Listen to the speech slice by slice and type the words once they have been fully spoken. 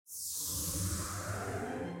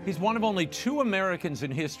He's one of only 2 Americans in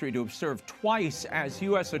history to have served twice as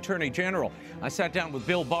U.S. Attorney General. I sat down with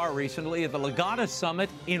Bill Barr recently at the Legatus Summit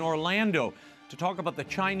in Orlando to talk about the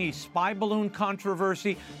Chinese spy balloon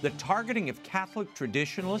controversy, the targeting of Catholic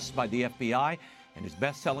traditionalists by the FBI, and his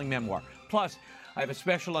best-selling memoir. Plus, I have a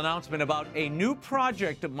special announcement about a new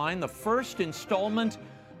project of mine, the first installment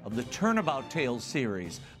of the Turnabout Tales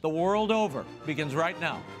series. The World Over begins right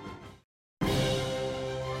now.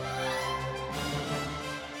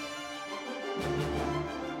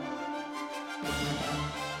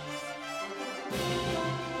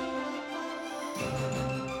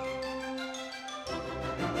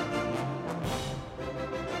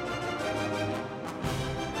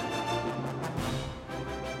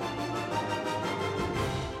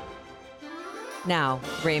 Now,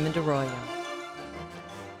 Raymond Arroyo.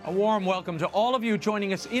 A warm welcome to all of you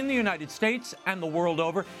joining us in the United States and the world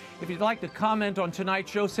over. If you'd like to comment on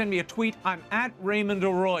tonight's show, send me a tweet. I'm at Raymond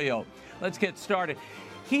Arroyo. Let's get started.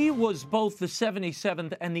 He was both the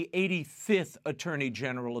 77th and the 85th Attorney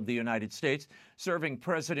General of the United States, serving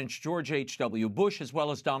Presidents George H.W. Bush as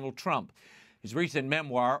well as Donald Trump. His recent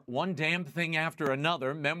memoir, One Damn Thing After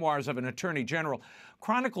Another, Memoirs of an Attorney General,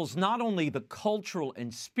 chronicles not only the cultural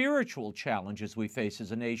and spiritual challenges we face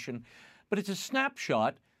as a nation, but it's a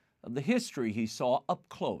snapshot of the history he saw up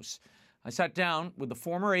close. I sat down with the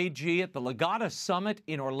former AG at the Legatus Summit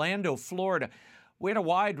in Orlando, Florida. We had a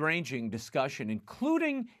wide-ranging discussion,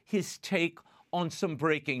 including his take on some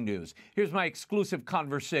breaking news. Here's my exclusive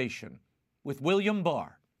conversation with William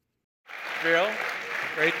Barr. Bill,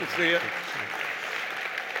 great to see you.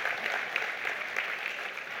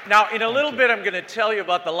 Now, in a little bit, I'm going to tell you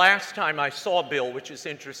about the last time I saw Bill, which is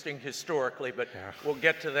interesting historically, but we'll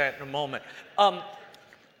get to that in a moment.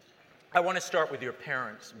 I want to start with your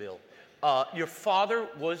parents, Bill. Your father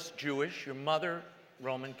was Jewish, your mother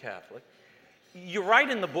Roman Catholic. You write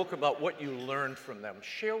in the book about what you learned from them.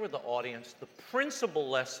 Share with the audience the principal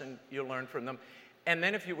lesson you learned from them, and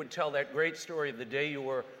then if you would tell that great story of the day you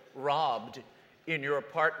were robbed in your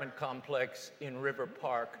apartment complex in River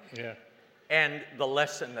Park. Yeah. And the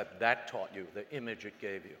lesson that taught you, the image it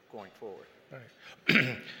gave you going forward.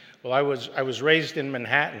 Right. Well, I was raised in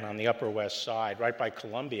Manhattan on the Upper West Side, right by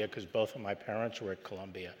Columbia, because both of my parents were at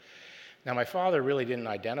Columbia. Now, my father really didn't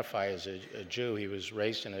identify as a Jew. He was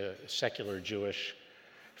raised in a secular Jewish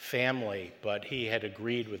family, but he had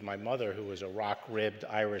agreed with my mother, who was a rock-ribbed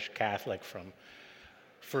Irish Catholic from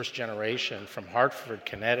first generation from Hartford,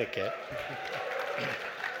 Connecticut.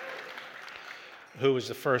 Who was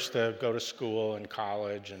the first to go to school and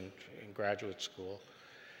college and graduate school.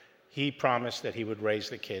 He promised that he would raise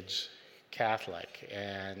the kids Catholic,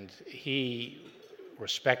 and he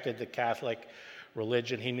respected the Catholic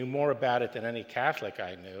religion. He knew more about it than any Catholic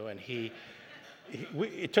I knew, and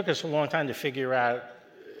it took us a long time to figure out.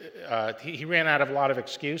 He ran out of a lot of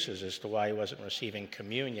excuses as to why he wasn't receiving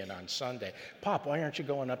communion on Sunday. Pop, why aren't you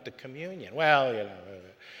going up to communion? Well, you know.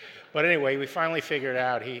 But anyway, we finally figured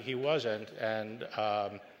out he wasn't,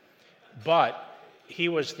 but he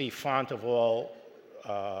was the font of all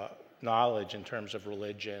knowledge in terms of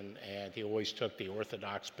religion, and he always took the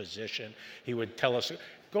orthodox position. He would tell us,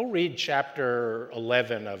 go read chapter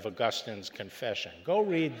 11 of Augustine's Confession. Go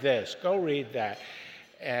read this, go read that.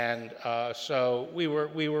 And so we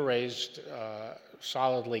were raised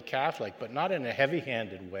solidly Catholic, but not in a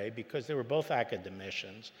heavy-handed way, because they were both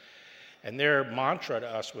academicians. And their mantra to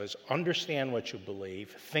us was, understand what you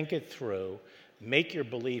believe, think it through, make your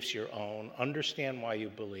beliefs your own, understand why you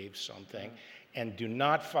believe something, and do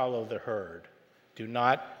not follow the herd. Do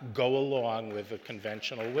not go along with the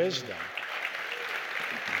conventional wisdom.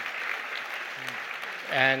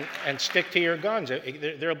 And stick to your guns.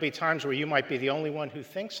 There'll be times where you might be the only one who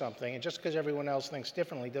thinks something, and just because everyone else thinks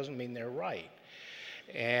differently doesn't mean they're right.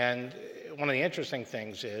 And one of the interesting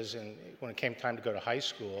things is, and when it came time to go to high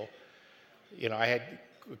school, you know,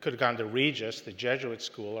 could have gone to Regis, the Jesuit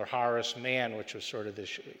school, or Horace Mann, which was sort of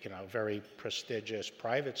this, you know, very prestigious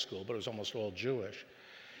private school, but it was almost all Jewish.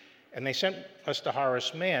 And they sent us to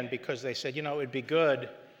Horace Mann because they said, you know, it'd be good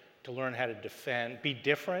to learn how to defend, be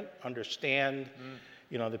different, understand,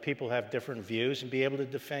 you know, that people have different views, and be able to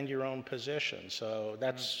defend your own position. So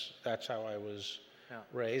that's how I was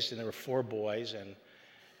raised, and there were 4 boys,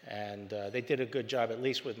 and they did a good job, at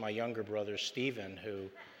least with my younger brother, Stephen, who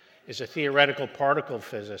is a theoretical particle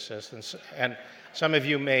physicist, and some of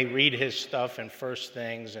you may read his stuff in First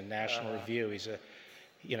Things and National Review. He's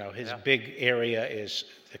his big area is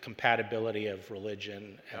the compatibility of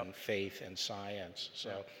religion and faith and science.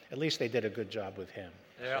 So at least they did a good job with him.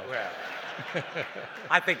 Yeah, well,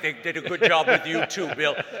 I think they did a good job with you too,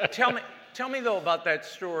 Bill. Tell me, tell me, though, about that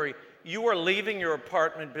story. You are leaving your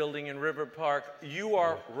apartment building in River Park. You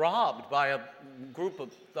are robbed by a group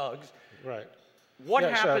of thugs. Right. What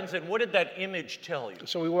Yeah, happens, and what did that image tell you?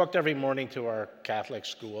 So we walked every morning to our Catholic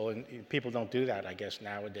school, and people don't do that, I guess,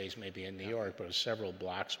 nowadays, maybe in New York, but it was several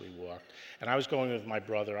blocks we walked. And I was going with my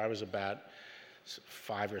brother. I was about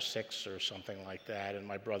 5 or 6 or something like that, and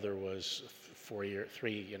my brother was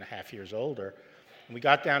 3.5 years older. And we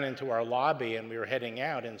got down into our lobby, and we were heading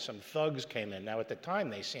out, and some thugs came in. Now, at the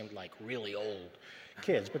time, they seemed like really old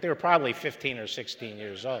kids, but they were probably 15 or 16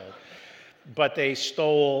 years old. But they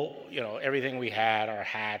stole, everything we had, our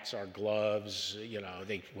hats, our gloves,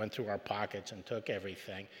 they went through our pockets and took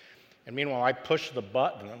everything. And meanwhile, I pushed the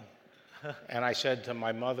button, and I said to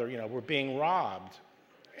my mother, we're being robbed.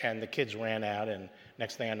 And the kids ran out, and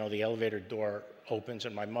next thing I know, the elevator door opens,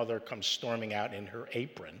 and my mother comes storming out in her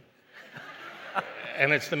apron.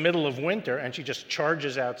 And it's the middle of winter, and she just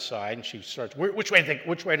charges outside, and she starts, which way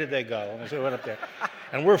did they go? And so we went up there.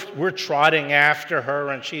 And we're trotting after her,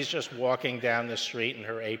 and she's just walking down the street in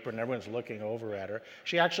her apron. Everyone's looking over at her.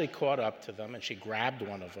 She actually caught up to them, and she grabbed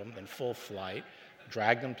one of them in full flight,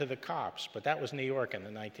 dragged them to the cops. But that was New York in the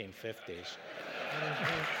 1950s.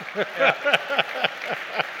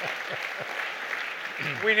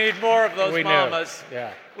 We need more of those mamas.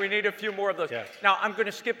 Yeah. We need a few more of those. Yeah. Now, I'm going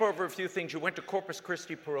to skip over a few things. You went to Corpus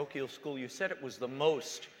Christi Parochial School. You said it was the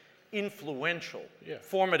most influential,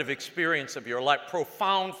 formative experience of your life,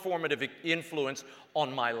 profound formative influence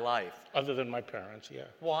on my life. Other than my parents, yeah.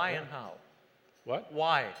 Why and how? What?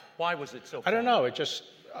 Why? Why was it so I don't know. It just,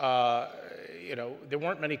 there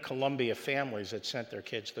weren't many Columbia families that sent their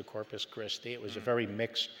kids to Corpus Christi. It was a very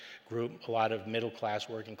mixed group, a lot of middle-class,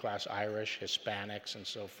 working-class Irish, Hispanics, and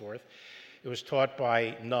so forth. It was taught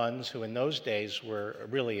by nuns who in those days were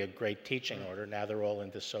really a great teaching order. Now they're all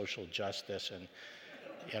into social justice, and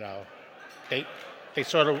they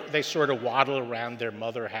sort of waddle around their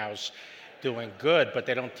mother house doing good, but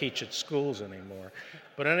they don't teach at schools anymore.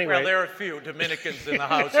 But anyway, well, there are a few Dominicans in the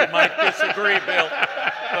house who might disagree, Bill.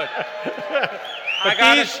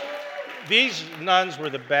 But these nuns were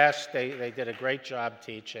the best. They did a great job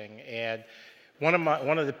teaching, and one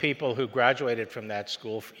of the people who graduated from that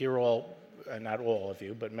school, you're all, not all of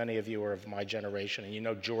you, but many of you are of my generation, and you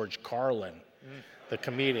know George Carlin, the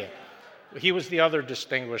comedian. He was the other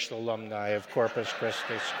distinguished alumni of Corpus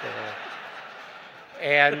Christi School,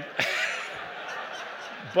 and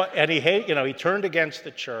he turned against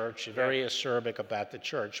the church, very acerbic about the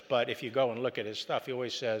church. But if you go and look at his stuff, he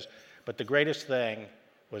always says, "But the greatest thing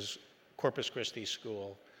was Corpus Christi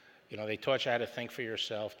School. They taught you how to think for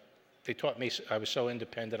yourself. They taught me. I was so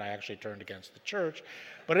independent. I actually turned against the church.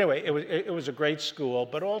 But anyway, it was a great school.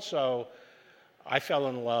 But also, I fell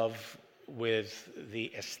in love with the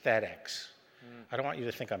aesthetics. I don't want you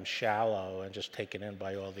to think I'm shallow and just taken in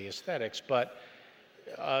by all the aesthetics, but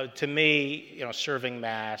to me, serving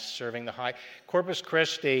Mass, serving the high. Corpus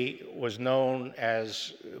Christi was known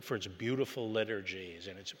for its beautiful liturgies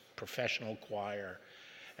and its professional choir,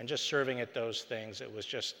 and just serving at those things,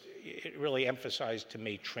 it really emphasized to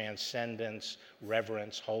me transcendence,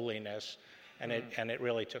 reverence, holiness, and it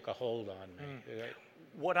really took a hold on me.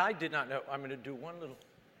 What I did not know, I'm going to do one little.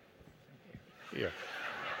 Yeah.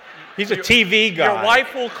 He's a TV guy. Your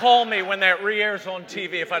wife will call me when that re-airs on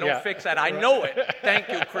TV if I don't fix that. I know it. Thank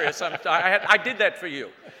you, Chris. I did that for you.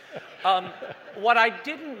 What I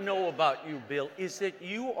didn't know about you, Bill, is that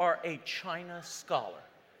you are a China scholar.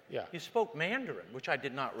 Yeah. You spoke Mandarin, which I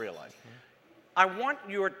did not realize. I want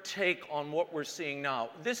your take on what we're seeing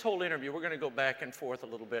now. This whole interview, we're going to go back and forth a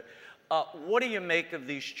little bit. What do you make of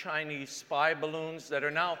these Chinese spy balloons that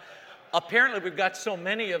are now... Apparently, we've got so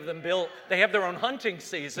many of them, Bill, they have their own hunting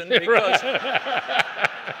season because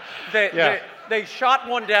they shot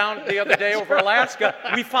one down the other day over Alaska.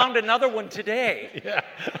 We found another one today. Yeah,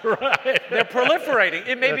 right. They're proliferating.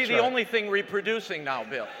 It may be the right. only thing reproducing now,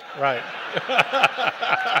 Bill. Right.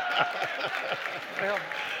 Well,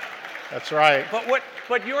 that's right.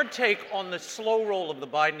 But your take on the slow roll of the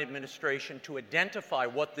Biden administration to identify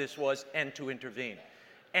what this was and to intervene.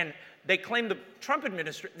 And they claim the Trump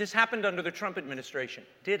administration, this happened under the Trump administration.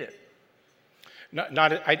 Did it?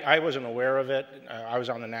 I wasn't aware of it. I was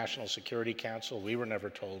on the National Security Council. We were never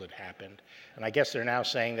told it happened. And I guess they're now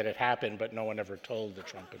saying that it happened, but no one ever told the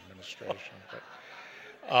Trump administration.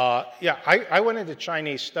 But, I went into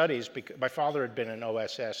Chinese studies because my father had been in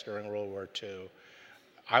OSS during World War II.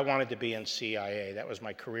 I wanted to be in CIA. That was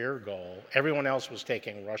my career goal. Everyone else was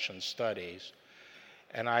taking Russian studies.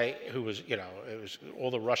 And it was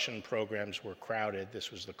all the Russian programs were crowded.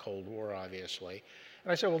 This was the Cold War, obviously.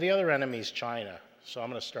 And I said, well, the other enemy is China. So I'm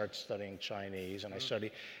going to start studying Chinese. And I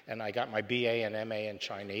studied, and I got my BA and MA in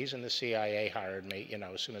Chinese, and the CIA hired me,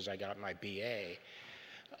 as soon as I got my BA.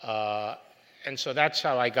 And so that's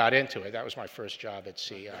how I got into it. That was my first job at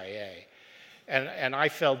CIA. And I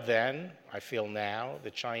felt then, I feel now,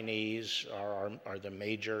 the Chinese are the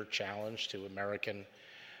major challenge to American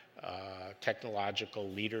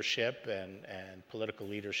technological leadership and political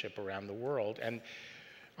leadership around the world. And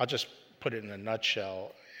I'll just put it in a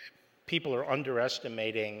nutshell. People are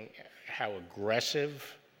underestimating how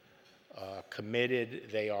aggressive, committed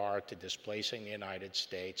they are to displacing the United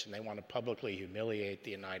States, and they want to publicly humiliate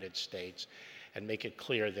the United States and make it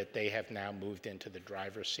clear that they have now moved into the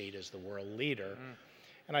driver's seat as the world leader.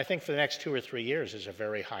 And I think for the next 2 or 3 years, there's a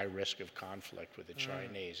very high risk of conflict with the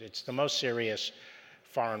Chinese. It's the most serious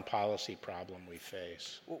foreign policy problem we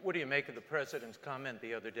face. What do you make of the president's comment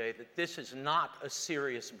the other day that this is not a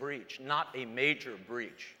serious breach, not a major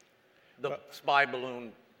breach? The spy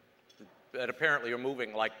balloon that apparently are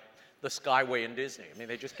moving like the Skyway in Disney. I mean,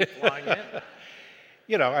 they just keep flying in.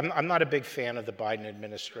 I'm not a big fan of the Biden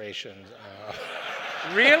administration.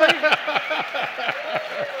 Really?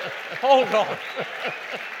 Hold on.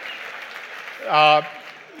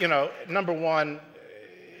 Number one,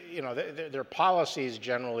 their policies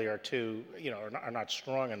generally are are not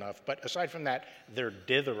strong enough. But aside from that, they're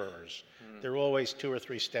ditherers. They're always 2 or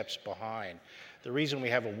 3 steps behind. The reason we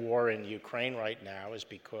have a war in Ukraine right now is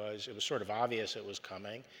because it was sort of obvious it was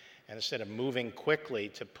coming. And instead of moving quickly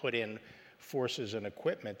to put in forces and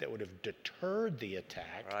equipment that would have deterred the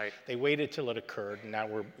attack, they waited till it occurred, and now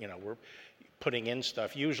we're putting in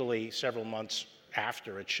stuff usually several months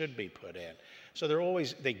after it should be put in. So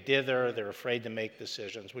they dither, they're afraid to make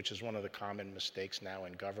decisions, which is one of the common mistakes now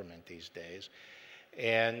in government these days.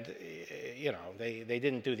 And they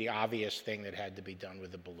didn't do the obvious thing that had to be done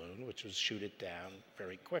with the balloon, which was shoot it down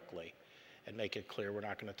very quickly and make it clear we're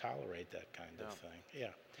not going to tolerate that kind of thing.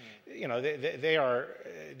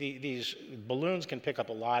 These balloons can pick up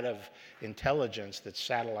a lot of intelligence that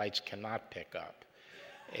satellites cannot pick up.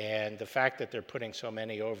 And the fact that they're putting so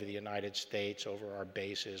many over the United States, over our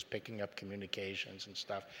bases, picking up communications and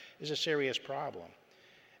stuff, is a serious problem.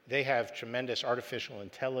 They have tremendous artificial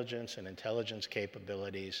intelligence and intelligence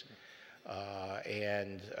capabilities,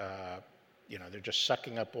 they're just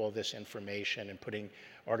sucking up all this information and putting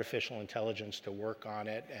artificial intelligence to work on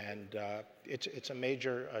it, and it's a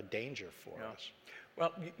major danger for us.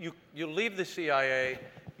 Well, you leave the CIA.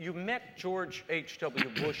 You met George H.W.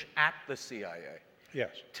 Bush at the CIA.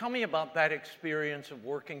 Yes. Tell me about that experience of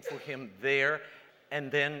working for him there and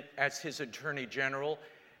then as his Attorney General,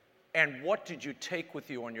 and what did you take with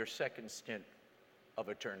you on your second stint of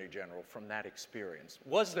Attorney General from that experience?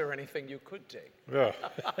 Was there anything you could take?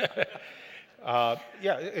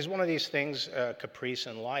 It's one of these things, caprice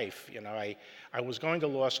in life. I was going to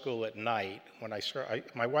law school at night when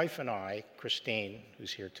my wife and I, Christine,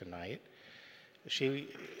 who's here tonight,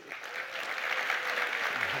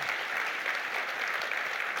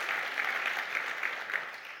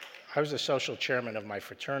 I was the social chairman of my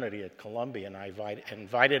fraternity at Columbia, and I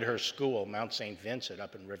invited her school, Mount St. Vincent,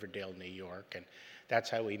 up in Riverdale, New York, and that's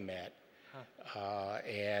how we met.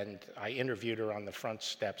 And I interviewed her on the front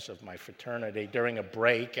steps of my fraternity during a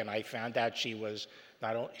break, and I found out she was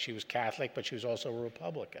Catholic, but she was also a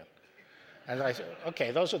Republican. And I said,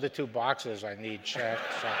 okay, those are the 2 boxes I need checked.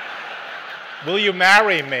 So, will you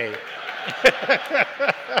marry me?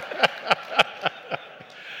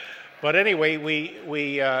 But anyway,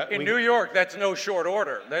 in New York, that's no short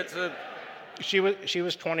order. She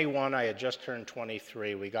was 21. I had just turned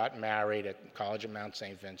 23. We got married at College of Mount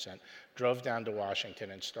St. Vincent, drove down to Washington,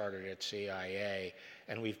 and started at CIA.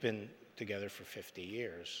 And we've been together for 50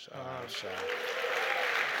 years.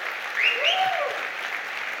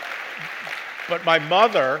 But my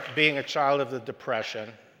mother, being a child of the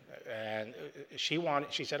Depression, and she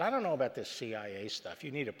said, I don't know about this CIA stuff. You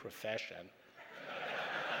need a profession.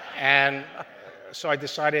 And so I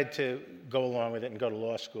decided to go along with it and go to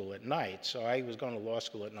law school at night. So I was going to law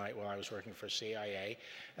school at night while I was working for CIA.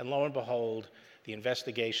 And lo and behold, the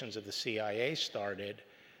investigations of the CIA started.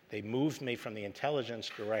 They moved me from the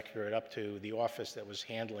intelligence directorate up to the office that was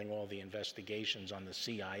handling all the investigations on the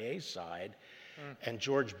CIA side. And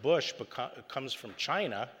George Bush comes from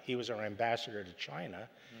China. He was our ambassador to China.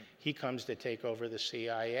 He comes to take over the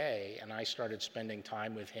CIA. And I started spending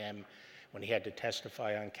time with him when he had to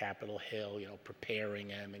testify on Capitol Hill, preparing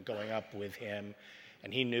him and going up with him.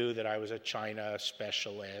 And he knew that I was a China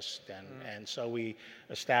specialist, and so we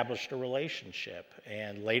established a relationship.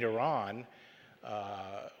 And later on,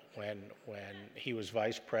 when he was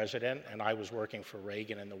vice president and I was working for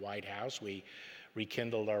Reagan in the White House, we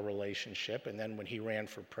rekindled our relationship. And then when he ran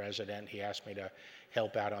for president, he asked me to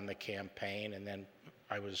help out on the campaign. And then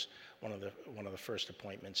I was one of the first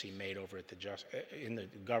appointments he made over at in the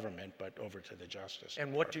government, but over to the Justice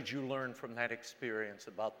And what did you learn from that experience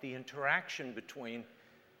about the interaction between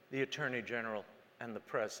the Attorney General and the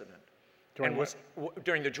President?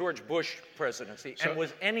 During the George Bush presidency, and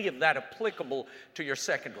was any of that applicable to your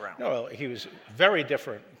second round? No, he was a very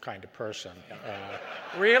different kind of person.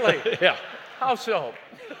 Really? Yeah. How so?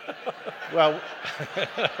 Well,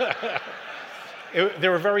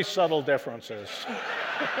 there were very subtle differences.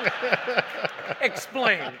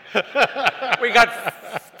 Explain. We got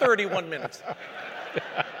 31 minutes.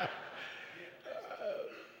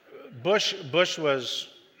 Bush was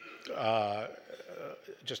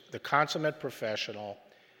just the consummate professional,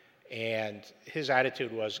 and his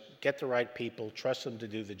attitude was get the right people, trust them to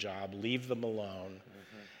do the job, leave them alone.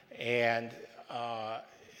 And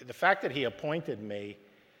the fact that he appointed me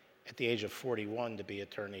at the age of 41 to be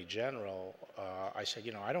Attorney General, I said,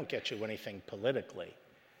 I don't get you anything politically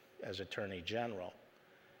as Attorney General.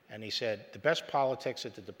 And he said, the best politics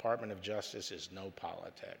at the Department of Justice is no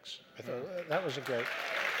politics. I thought that was a great...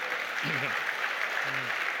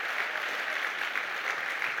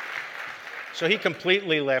 So he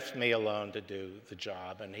completely left me alone to do the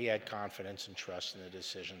job, and he had confidence and trust in the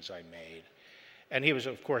decisions I made. And he was,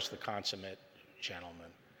 of course, the consummate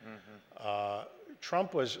gentleman.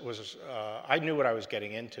 Trump was I knew what I was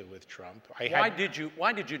getting into with Trump. Why did you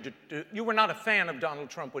were not a fan of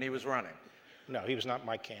Donald Trump when he was running? No, he was not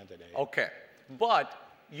my candidate. Okay, but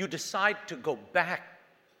you decide to go back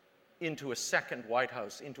into a second White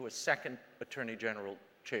House, into a second Attorney General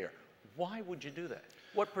chair. Why would you do that?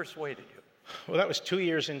 What persuaded you? Well, that was 2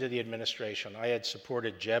 years into the administration. I had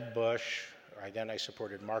supported Jeb Bush. Then I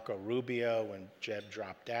supported Marco Rubio when Jeb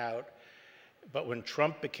dropped out. But when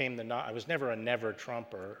Trump became I was never a never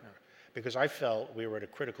Trumper, because I felt we were at a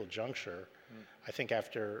critical juncture. I think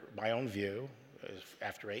after my own view,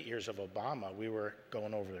 after 8 years of Obama, we were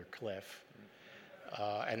going over the cliff.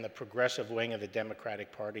 And the progressive wing of the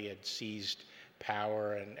Democratic Party had seized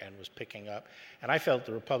power and was picking up. And I felt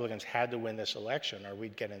the Republicans had to win this election or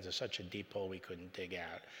we'd get into such a deep hole we couldn't dig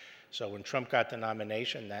out. So when Trump got the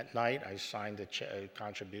nomination that night, I signed a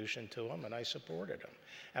contribution to him and I supported him.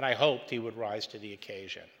 And I hoped he would rise to the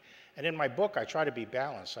occasion. And in my book, I try to be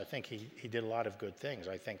balanced. I think he did a lot of good things.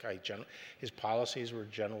 I think his policies were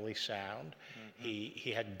generally sound.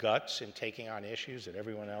 He had guts in taking on issues that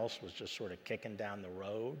everyone else was just sort of kicking down the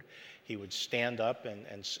road. He would stand up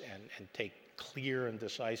and take clear and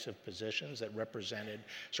decisive positions that represented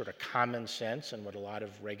sort of common sense and what a lot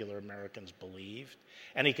of regular Americans believed.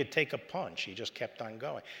 And he could take a punch. He just kept on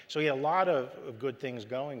going. So he had a lot of good things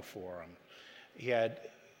going for him. He had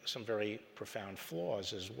some very profound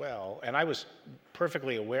flaws as well. And I was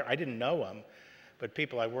perfectly aware, I didn't know him, but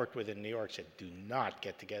people I worked with in New York said, do not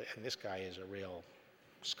get together. And this guy is a real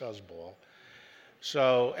scuzzball.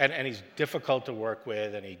 So, and he's difficult to work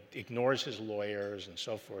with, and he ignores his lawyers and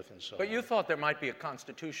so forth and so on. But you thought there might be a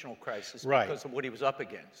constitutional crisis Right. because of what he was up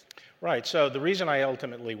against. Right. So the reason I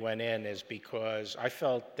ultimately went in is because I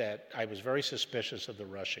felt that I was very suspicious of the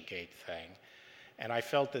Russiagate thing. And I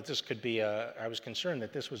felt that this could be I was concerned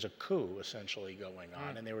that this was a coup essentially going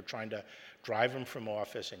on, and they were trying to drive him from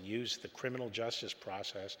office and use the criminal justice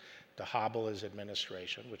process to hobble his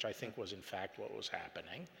administration, which I think was in fact what was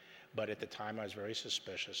happening. But at the time, I was very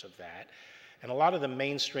suspicious of that. And a lot of the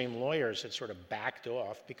mainstream lawyers had sort of backed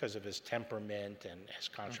off because of his temperament and his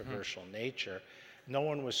controversial nature. No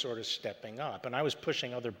one was sort of stepping up. And I was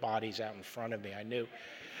pushing other bodies out in front of me.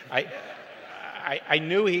 I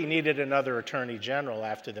knew he needed another attorney general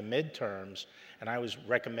after the midterms, and I was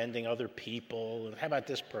recommending other people. How about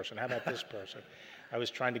this person? How about this person? I was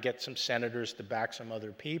trying to get some senators to back some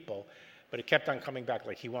other people. But it kept on coming back,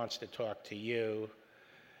 like, he wants to talk to you.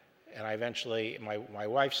 And I eventually, my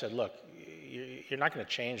wife said, look, you're not going to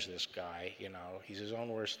change this guy, he's his own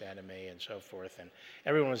worst enemy and so forth. And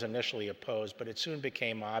everyone was initially opposed, but it soon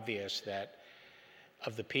became obvious that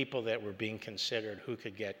of the people that were being considered, who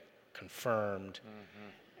could get confirmed.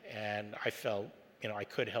 And I felt, I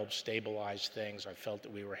could help stabilize things. I felt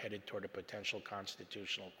that we were headed toward a potential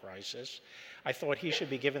constitutional crisis. I thought he should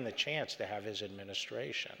be given the chance to have his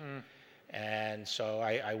administration. And so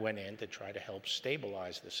I went in to try to help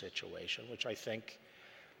stabilize the situation, which I think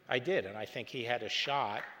I did. And I think he had a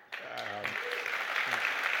shot.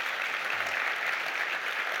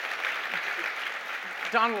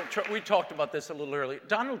 Donald Trump, we talked about this a little earlier.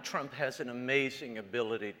 Donald Trump has an amazing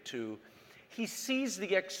ability he sees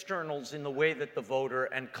the externals in the way that the voter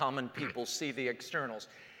and common people see the externals.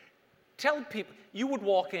 tell people, you would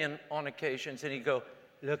walk in on occasions and he'd go,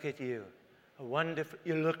 look at you. A wonderful,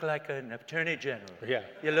 you look like an attorney general. Yeah.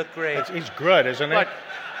 You look great. He's good, isn't he?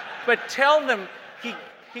 But tell them, he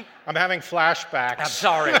I'm having flashbacks. I'm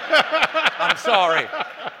sorry. I'm sorry.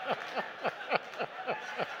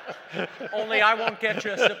 Only I won't get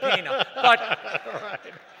you a subpoena. But Right.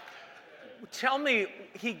 tell me,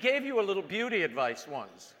 he gave you a little beauty advice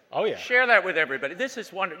once. Oh, yeah. Share that with everybody. This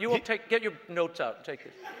is wonderful. You will get your notes out and take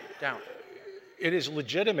it down. It is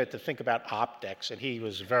legitimate to think about optics, and he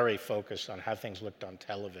was very focused on how things looked on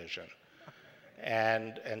television.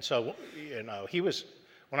 And so, you know,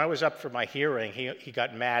 when I was up for my hearing, he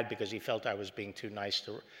got mad because he felt I was being too nice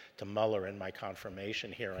to Mueller in my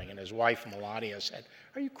confirmation hearing. And his wife, Melania, said,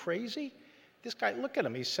 "Are you crazy? This guy, look at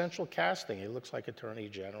him. He's central casting. He looks like Attorney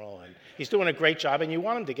General, and he's doing a great job, and you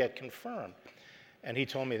want him to get confirmed." And he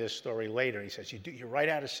told me this story later. He says, "You're right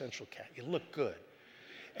out of central casting. You look good."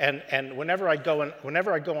 And whenever I go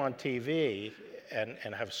on TV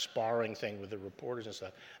and have a sparring thing with the reporters and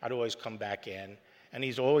stuff, I'd always come back in, and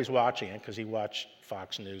he's always watching it because he watched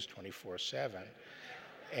Fox News 24/7.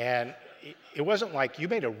 And it wasn't like, you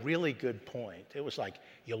made a really good point. It was like,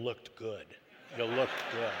 you looked good. You looked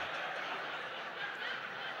good.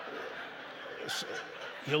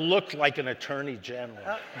 You looked like an attorney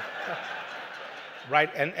general. Right?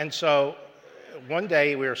 And so one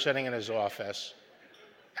day we were sitting in his office,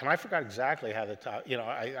 and I forgot exactly how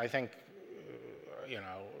I think,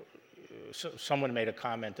 someone made a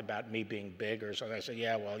comment about me being big or something. I said,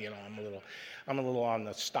 "Yeah, well, I'm a little on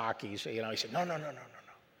the stockies." He said, No.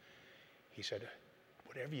 He said,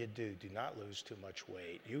 "Whatever you do, do not lose too much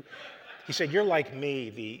weight." He said, "You're like me.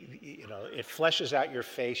 It fleshes out your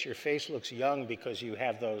face. Your face looks young because you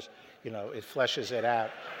have those, it fleshes it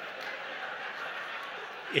out.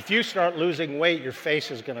 If you start losing weight, your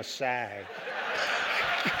face is going to sag."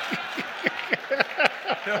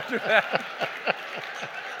 Don't do that.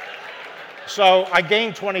 So I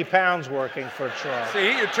gained 20 pounds working for Trump.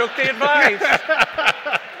 See, you took the advice.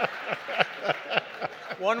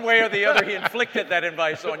 One way or the other, he inflicted that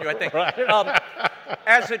advice on you, I think. Right.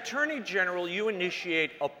 As Attorney General, you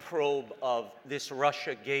initiate a probe of this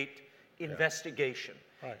Russiagate investigation.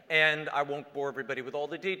 Right. And I won't bore everybody with all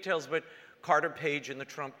the details, but Carter Page in the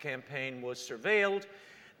Trump campaign was surveilled.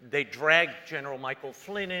 They dragged General Michael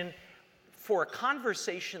Flynn in for a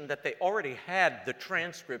conversation that they already had the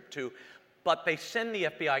transcript to, but they send the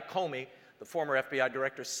FBI, Comey, the former FBI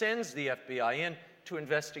director, sends the FBI in to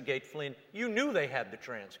investigate Flynn. You knew they had the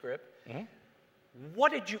transcript. Mm-hmm.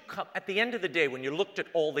 What did you come, at the end of the day, when you looked at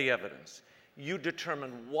all the evidence, you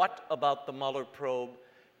determined what about the Mueller probe,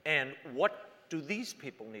 and what do these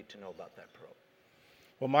people need to know about that probe?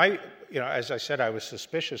 Well, as I said, I was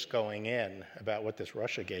suspicious going in about what this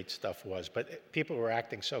Russiagate stuff was, but people were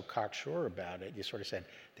acting so cocksure about it. You sort of said,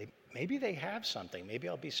 maybe they have something. Maybe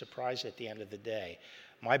I'll be surprised at the end of the day.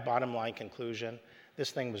 My bottom line conclusion,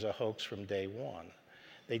 this thing was a hoax from day one.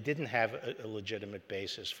 They didn't have a legitimate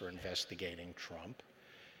basis for investigating Trump.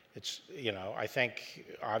 It's, I think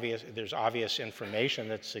there's obvious information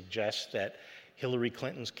that suggests that Hillary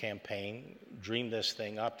Clinton's campaign dreamed this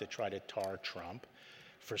thing up to try to tar Trump.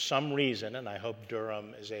 For some reason, and I hope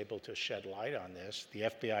Durham is able to shed light on this, the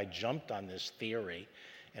FBI jumped on this theory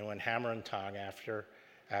and went hammer and tong after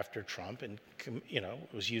Trump, and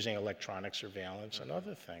was using electronic surveillance and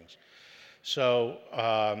other things. So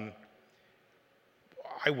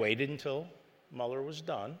I waited until Mueller was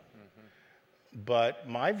done. But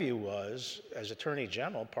my view was, as Attorney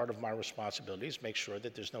General, part of my responsibility is make sure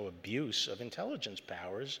that there's no abuse of intelligence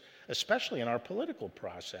powers, especially in our political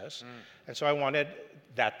process. And so I wanted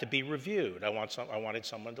that to be reviewed. I wanted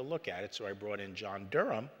someone to look at it, so I brought in John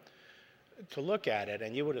Durham to look at it.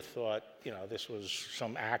 And you would have thought, this was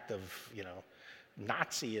some act of,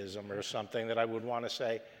 Nazism or something, that I would want to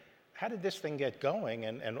say, how did this thing get going,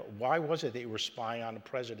 and why was it that you were spying on a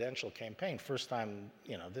presidential campaign? First time,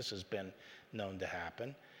 this has been known to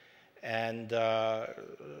happen. And,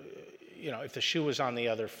 if the shoe was on the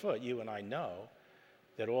other foot, you and I know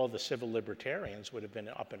that all the civil libertarians would have been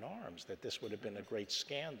up in arms, that this would have been a great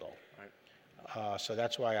scandal. Right. So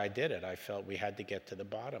that's why I did it. I felt we had to get to the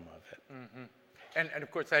bottom of it. And of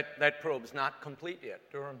course, that probe's not complete yet.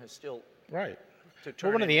 Durham is still right. to turn.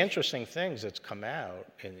 Well, one of the interesting things that's come out,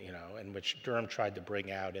 in which Durham tried to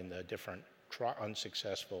bring out in the different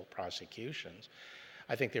unsuccessful prosecutions,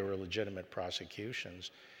 I think they were legitimate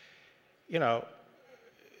prosecutions.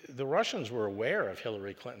 The Russians were aware of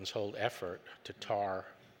Hillary Clinton's whole effort to tar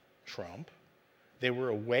Trump. They were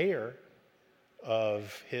aware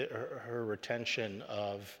of her retention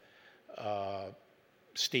of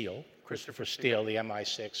Steele, Christopher Steele, the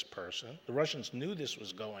MI6 person. The Russians knew this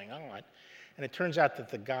was going on, and it turns out that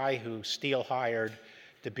the guy who Steele hired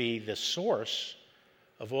to be the source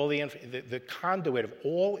of all the conduit of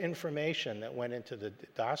all information that went into the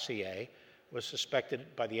dossier was suspected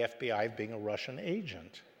by the FBI of being a Russian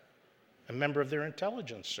agent, a member of their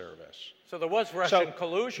intelligence service. So there was Russian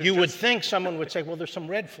collusion. You would think someone would say, well, there's some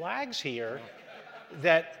red flags here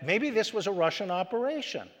that maybe this was a Russian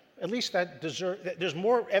operation. At least there's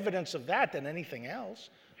more evidence of that than anything else.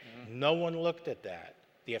 No one looked at that.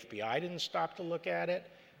 The FBI didn't stop to look at it.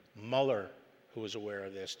 Mueller, who was aware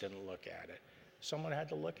of this, didn't look at it. Someone had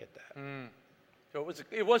to look at that. So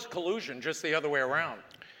it was collusion, just the other way around.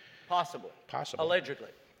 Possible. Allegedly.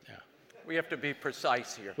 Yeah. We have to be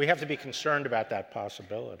precise here. We have to be concerned about that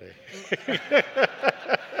possibility.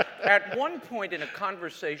 At one point in a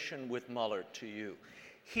conversation with Mueller to you,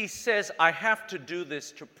 he says, I have to do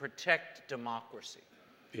this to protect democracy.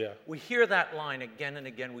 Yeah. We hear that line again and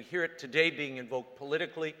again. We hear it today being invoked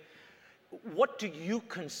politically. What do you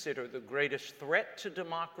consider the greatest threat to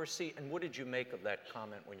democracy, and what did you make of that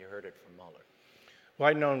comment when you heard it from Mueller? Well,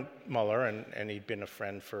 I'd known Mueller, and he'd been a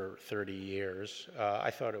friend for 30 years. I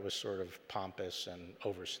thought it was sort of pompous and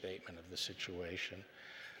overstatement of the situation.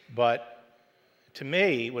 But to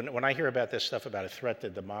me, when I hear about this stuff about a threat to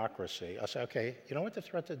democracy, I'll say, okay, you know what the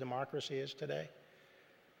threat to democracy is today?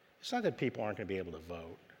 It's not that people aren't going to be able to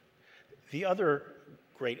vote. The other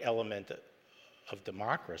great element of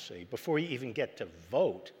democracy, before you even get to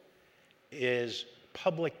vote, is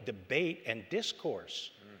public debate and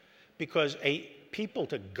discourse. Because people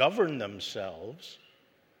to govern themselves,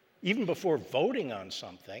 even before voting on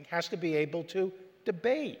something, has to be able to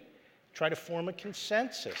debate, try to form a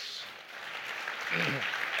consensus.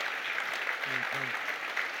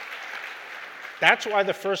 That's why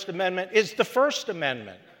the First Amendment is the First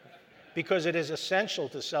Amendment, because it is essential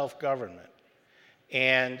to self-government.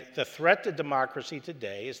 And the threat to democracy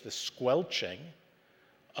today is the squelching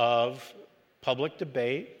of public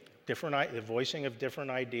debate, the voicing of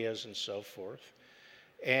different ideas and so forth.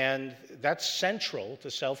 And that's central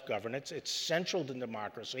to self-governance. It's central to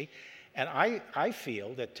democracy. And I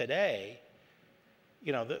feel that today,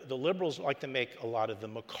 you know, the liberals like to make a lot of the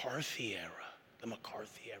McCarthy era,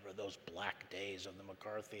 those black days of the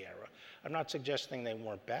McCarthy era. I'm not suggesting they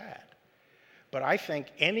weren't bad. But I think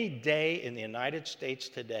any day in the United States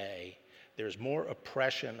today, there's more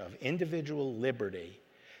oppression of individual liberty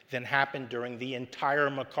than happened during the entire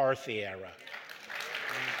McCarthy era.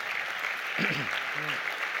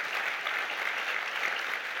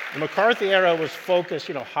 The McCarthy era was focused,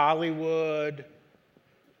 you know, Hollywood,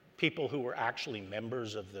 people who were actually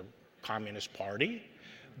members of the Communist Party.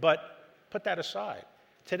 But put that aside.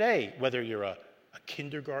 Today, whether you're a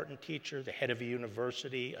kindergarten teacher, the head of a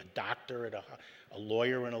university, a doctor, a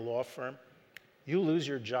lawyer in a law firm, you lose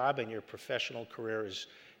your job and your professional career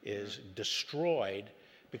is destroyed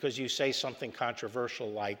because you say something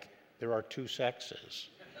controversial like, there are two sexes,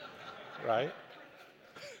 right?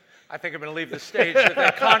 I think I'm going to leave the stage with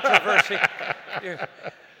that controversy. Yeah.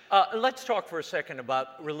 Let's talk for a second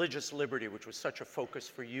about religious liberty, which was such a focus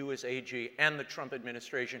for you as AG and the Trump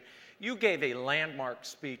administration. You gave a landmark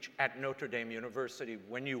speech at Notre Dame University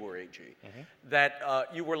when you were AG that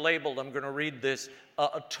you were labeled, I'm going to read this,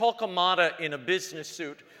 a Talkmada in a business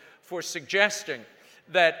suit for suggesting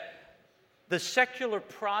that the secular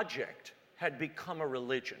project had become a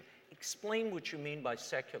religion. Explain what you mean by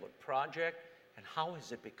secular project and how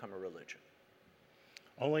has it become a religion?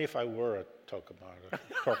 Only if I were a Talkmada.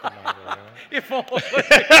 If only.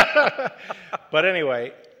 But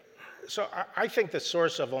anyway, so I think the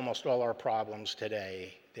source of almost all our problems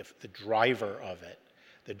today, the driver of it,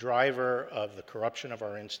 the driver of the corruption of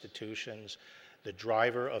our institutions, the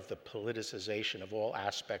driver of the politicization of all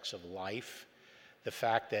aspects of life, the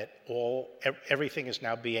fact that everything is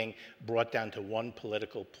now being brought down to one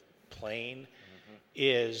political plane,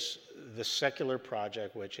 is the secular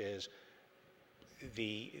project, which is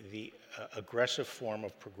the aggressive form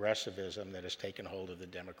of progressivism that has taken hold of the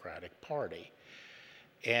Democratic Party.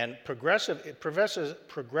 And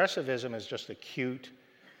progressivism is just a cute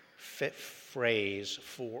phrase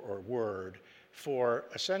or word for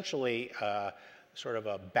essentially sort of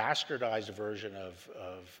a bastardized version of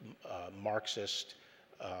Marxist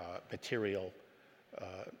material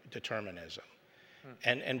determinism.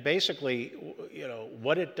 And basically, you know,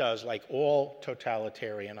 what it does, like all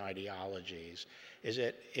totalitarian ideologies, is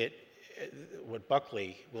what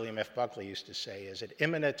William F. Buckley used to say is it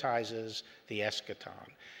immanentizes the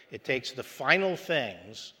eschaton. It takes the final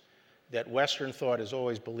things that Western thought has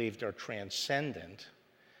always believed are transcendent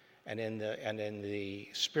and in the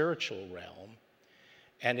spiritual realm,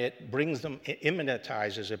 And it brings them, it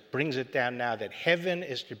immanentizes, it brings it down now that heaven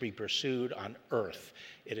is to be pursued on earth.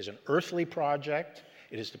 It is an earthly project.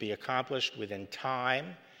 It is to be accomplished within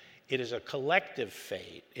time. It is a collective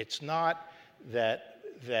fate. It's not that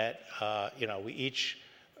we each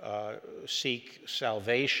seek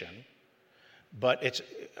salvation, but it's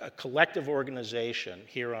a collective organization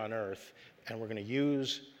here on earth, and we're going to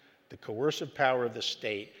use the coercive power of the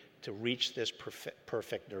state to reach this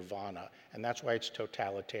perfect nirvana, and that's why it's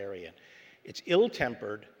totalitarian. It's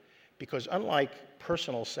ill-tempered because unlike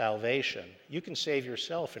personal salvation, you can save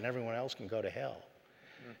yourself and everyone else can go to hell.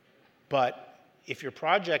 But if your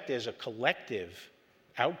project is a collective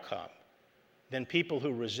outcome, then people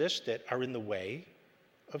who resist it are in the way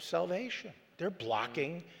of salvation. They're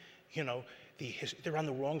blocking, they're on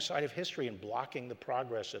the wrong side of history and blocking the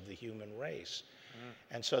progress of the human race.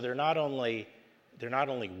 And so they're not only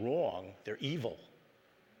wrong, they're evil.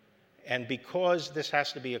 And because this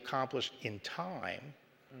has to be accomplished in time,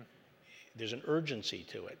 there's an urgency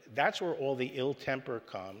to it. That's where all the ill temper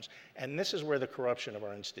comes, and this is where the corruption of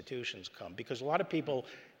our institutions come, because a lot of people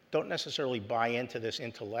don't necessarily buy into this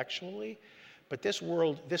intellectually, but this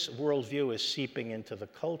worldview is seeping into the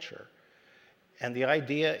culture. And the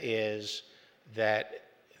idea is that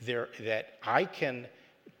I can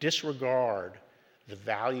disregard the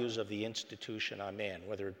values of the institution I'm in,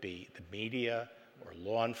 whether it be the media or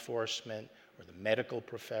law enforcement or the medical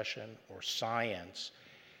profession or science,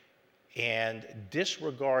 and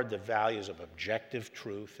disregard the values of objective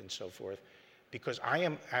truth and so forth, because I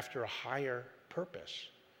am after a higher purpose.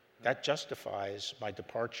 That justifies my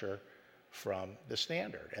departure from the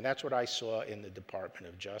standard. And that's what I saw in the Department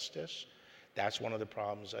of Justice. That's one of the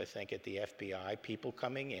problems, I think, at the FBI, people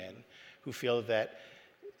coming in who feel that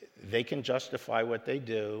they can justify what they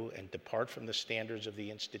do and depart from the standards of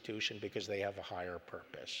the institution because they have a higher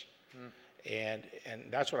purpose. And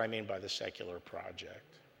that's what I mean by the secular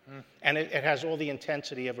project. And it has all the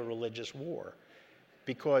intensity of a religious war,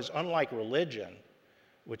 because unlike religion,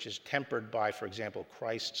 which is tempered by, for example,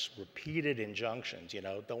 Christ's repeated injunctions,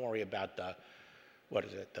 don't worry about the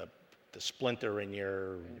splinter in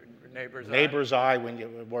your neighbor's eye when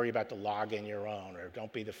you worry about the log in your own, or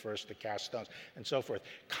don't be the first to cast stones, and so forth.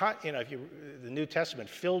 The New Testament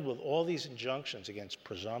filled with all these injunctions against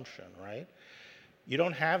presumption, right? You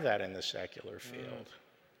don't have that in the secular field.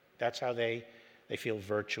 That's how they feel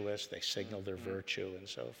virtuous, they signal their virtue, and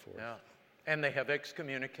so forth. Yeah. And they have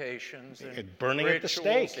excommunications and burning rituals. at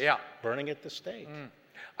the stake. Yeah. Burning at the stake.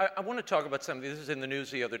 I want to talk about something. This is in the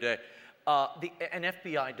news the other day. An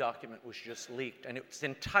FBI document was just leaked, and it's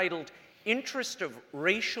entitled "Interest of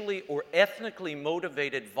Racially or Ethnically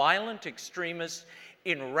Motivated Violent Extremists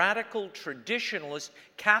in Radical Traditionalist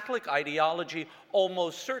Catholic Ideology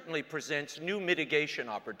Almost Certainly Presents New Mitigation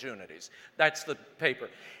Opportunities." That's the paper.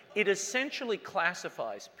 It essentially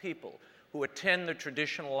classifies people who attend the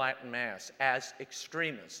traditional Latin Mass as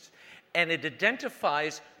extremists, and it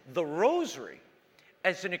identifies the rosary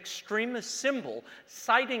as an extremist symbol,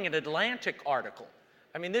 citing an Atlantic article.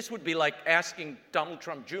 I mean, this would be like asking Donald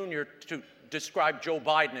Trump Jr. to describe Joe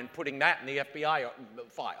Biden and putting that in the FBI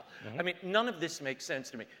file. I mean, none of this makes sense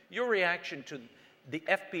to me. Your reaction to the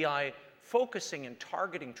FBI focusing and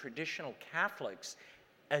targeting traditional Catholics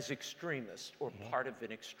as extremists or part of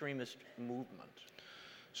an extremist movement?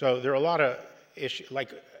 So there are a lot of issues,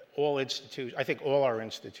 like all institutions, I think all our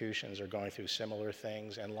institutions are going through similar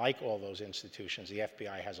things, and like all those institutions, the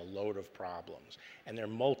FBI has a load of problems, and they're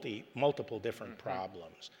multiple different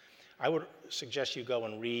problems. I would suggest you go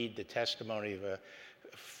and read the testimony of a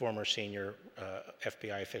former senior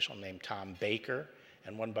FBI official named Tom Baker,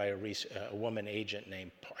 and one by a woman agent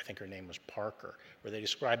named, I think her name was Parker, where they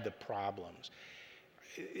describe the problems.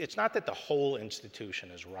 It's not that the whole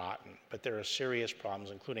institution is rotten, but there are serious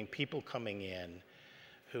problems, including people coming in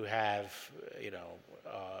who have,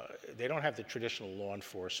 they don't have the traditional law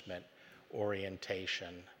enforcement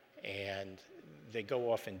orientation, and they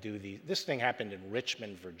go off and do this thing happened in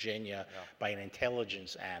Richmond, Virginia, by an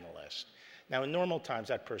intelligence analyst. Now, in normal times,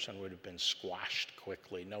 that person would have been squashed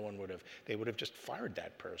quickly. They would have just fired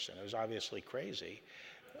that person. It was obviously crazy.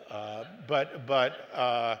 But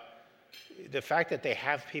the fact that they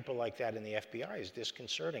have people like that in the FBI is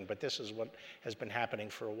disconcerting, but this is what has been happening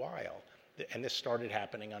for a while. And this started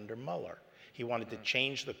happening under Mueller. He wanted to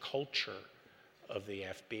change the culture of the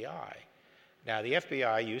FBI. Now, the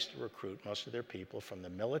FBI used to recruit most of their people from the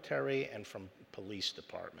military and from police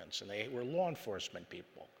departments, and they were law enforcement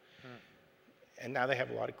people. And now they have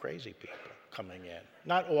a lot of crazy people coming in.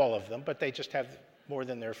 Not all of them, but they just have more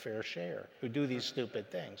than their fair share who do these stupid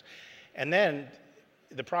things. And then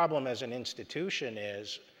the problem as an institution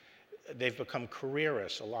is they've become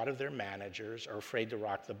careerists. A lot of their managers are afraid to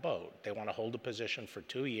rock the boat. They want to hold a position for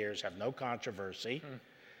 2 years, have no controversy,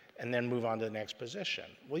 and then move on to the next position.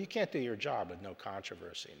 Well, you can't do your job with no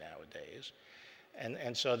controversy nowadays.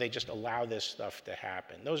 And so they just allow this stuff to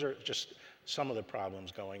happen. Those are just some of the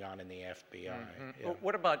problems going on in the FBI. Yeah. Well,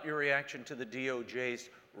 what about your reaction to the DOJ's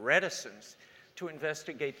reticence to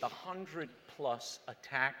investigate the 100+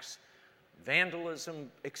 attacks,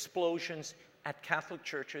 vandalism, explosions at Catholic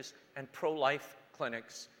churches and pro-life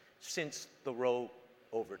clinics since the Roe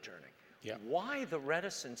overturning? Yeah. Why the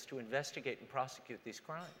reticence to investigate and prosecute these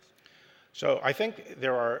crimes? So I think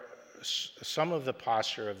there are some of the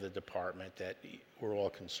posture of the department that we're all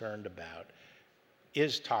concerned about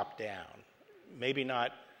is top down. Maybe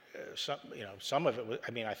not, some of it,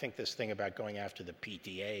 I think this thing about going after the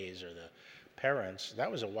PTAs or the parents, that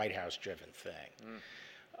was a White House driven thing.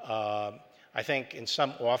 I think in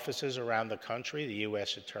some offices around the country, the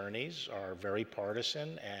U.S. attorneys are very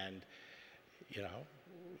partisan and,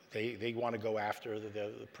 they want to go after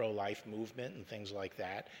the pro-life movement and things like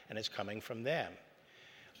that, and it's coming from them.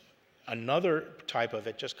 Another type of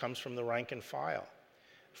it just comes from the rank and file.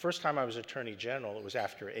 First time I was Attorney General, it was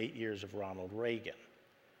after 8 years of Ronald Reagan.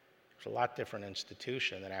 It's a lot different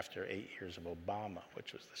institution than after 8 years of Obama,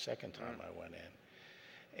 which was the second time I went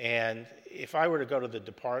in. And if I were to go to the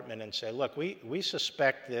department and say, look, we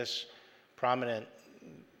suspect this prominent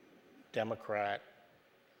Democrat,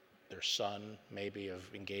 their son maybe, have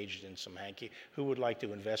engaged in some hanky, who would like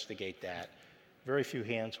to investigate that? Very few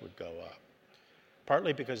hands would go up.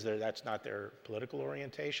 Partly because that's not their political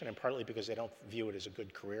orientation, and partly because they don't view it as a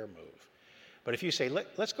good career move. But if you say,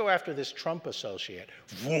 let's go after this Trump associate,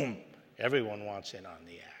 boom, everyone wants in on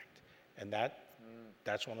the act. And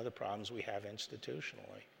that's one of the problems we have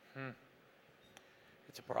institutionally.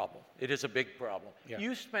 It's a problem. It is a big problem. Yeah.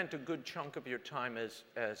 You spent a good chunk of your time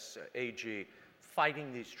as AG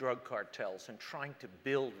fighting these drug cartels and trying to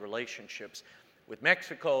build relationships with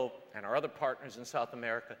Mexico and our other partners in South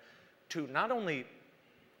America to not only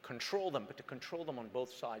control them, but to control them on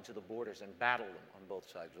both sides of the borders and battle them on both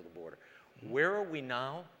sides of the border. Where are we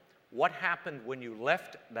now? What happened when you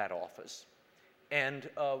left that office? And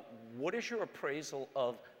what is your appraisal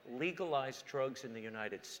of legalized drugs in the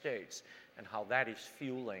United States and how that is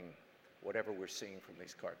fueling whatever we're seeing from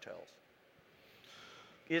these cartels?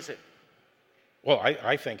 Is it? Well,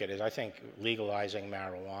 I think it is. I think legalizing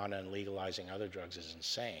marijuana and legalizing other drugs is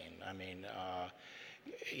insane. I mean,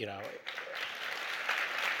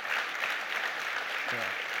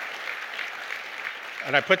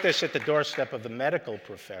 and I put this at the doorstep of the medical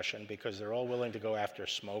profession because they're all willing to go after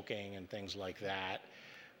smoking and things like that,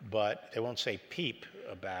 but they won't say peep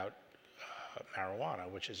about marijuana,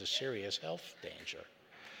 which is a serious health danger.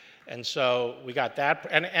 And so we got that,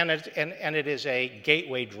 and it is a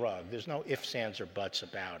gateway drug. There's no ifs, ands, or buts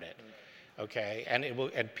about it. Okay,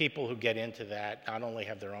 and people who get into that not only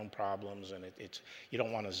have their own problems, and you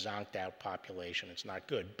don't want a zonked out population. It's not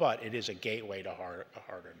good, but it is a gateway to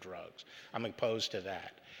harder drugs. I'm opposed to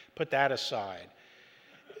that. Put that aside.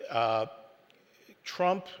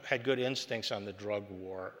 Trump had good instincts on the drug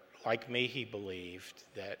war. Like me, he believed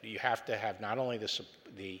that you have to have not only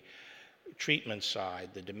the treatment side,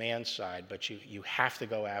 the demand side, but you have to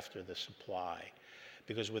go after the supply.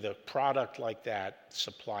 Because with a product like that,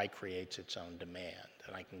 supply creates its own demand,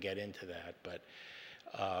 and I can get into that. But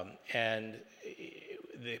and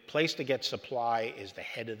the place to get supply is the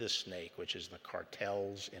head of the snake, which is the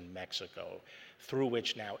cartels in Mexico, through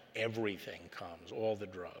which now everything comes, all the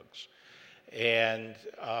drugs. And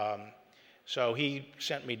so he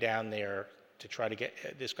sent me down there to try to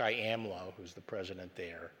get this guy AMLO, who's the president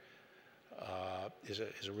there.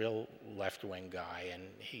 Is a real left-wing guy, and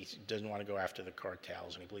he doesn't want to go after the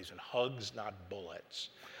cartels, and he believes in hugs, not bullets.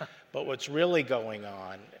 But what's really going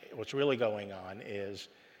on is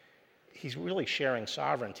he's really sharing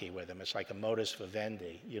sovereignty with him. It's like a modus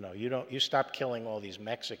vivendi. You stop killing all these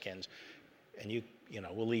Mexicans, and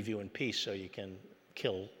we'll leave you in peace so you can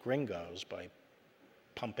kill gringos by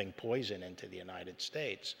pumping poison into the United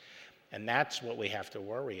States. And that's what we have to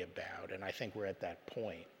worry about, and I think we're at that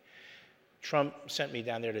point. Trump sent me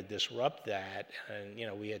down there to disrupt that,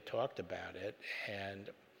 and we had talked about it, and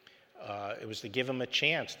it was to give them a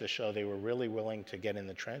chance to show they were really willing to get in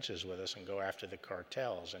the trenches with us and go after the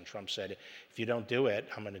cartels. And Trump said, if you don't do it,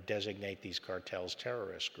 I'm going to designate these cartels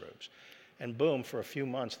terrorist groups. And boom, for a few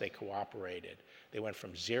months they cooperated. They went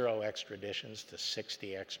from 0 extraditions to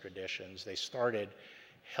 60 extraditions. They started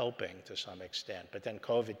helping to some extent. But then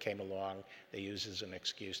COVID came along, they used as an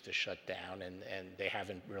excuse to shut down, and they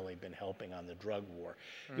haven't really been helping on the drug war.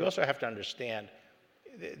 You also have to understand,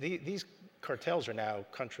 these cartels are now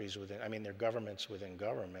countries within, I mean, they're governments within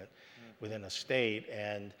government, within a state,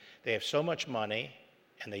 and they have so much money,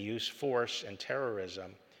 and they use force and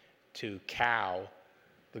terrorism to cow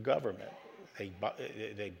the government.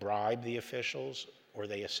 They bribe the officials, or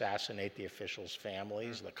they assassinate the officials'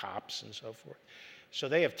 families, the cops and so forth. So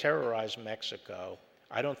they have terrorized Mexico.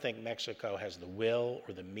 I don't think Mexico has the will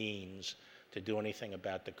or the means to do anything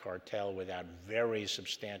about the cartel without very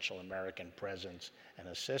substantial American presence and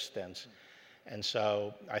assistance. And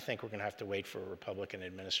so I think we're going to have to wait for a Republican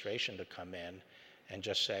administration to come in and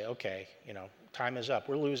just say, okay, you know, time is up.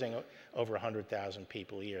 We're losing over 100,000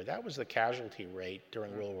 people a year. That was the casualty rate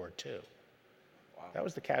during World War II. Wow. That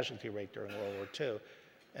was the casualty rate during World War II.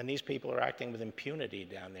 And these people are acting with impunity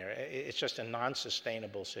down there. It's just a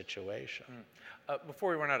non-sustainable situation.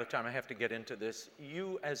 Before we run out of time, I have to get into this.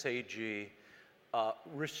 You, as AG,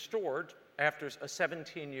 restored, after a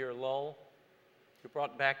 17-year lull, you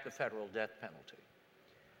brought back the federal death penalty.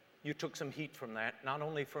 You took some heat from that, not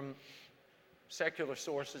only from secular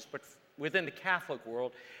sources, but within the Catholic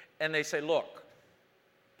world. And they say, look,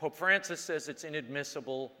 Pope Francis says it's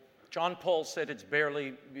inadmissible. John Paul said it's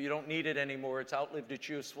barely, you don't need it anymore, it's outlived its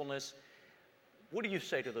usefulness. What do you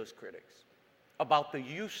say to those critics about the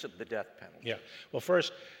use of the death penalty? Yeah, well,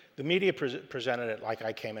 first, the media presented it like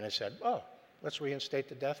I came in and said, oh, let's reinstate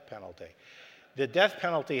the death penalty. The death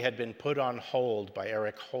penalty had been put on hold by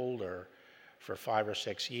Eric Holder for 5 or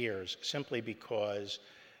 6 years simply because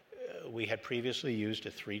we had previously used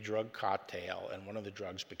a 3-drug cocktail, and one of the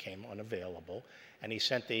drugs became unavailable, and he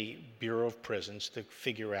sent the Bureau of Prisons to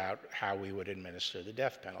figure out how we would administer the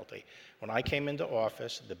death penalty. When I came into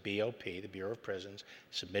office, the BOP, the Bureau of Prisons,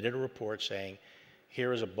 submitted a report saying,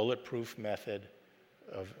 here is a bulletproof method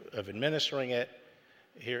of administering it.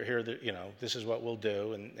 This is what we'll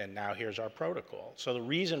do, and now here's our protocol. So the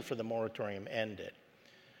reason for the moratorium ended.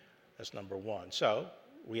 That's number one. So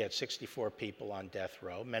we had 64 people on death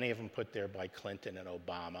row, many of them put there by Clinton and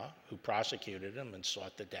Obama, who prosecuted them and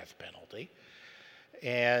sought the death penalty.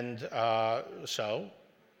 And so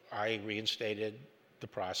I reinstated the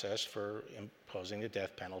process for imposing the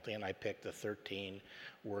death penalty, and I picked the 13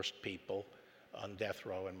 worst people on death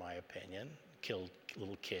row, in my opinion, killed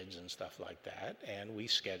little kids and stuff like that, and we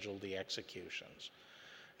scheduled the executions.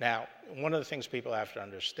 Now, one of the things people have to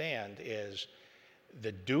understand is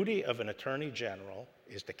the duty of an attorney general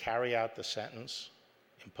is to carry out the sentence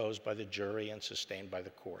imposed by the jury and sustained by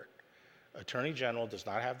the court. Attorney general does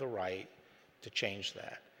not have the right to change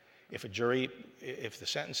that. If the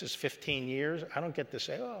sentence is 15 years, I don't get to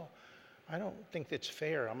say, oh, I don't think that's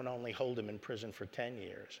fair, I'm gonna only hold him in prison for 10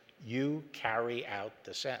 years. You carry out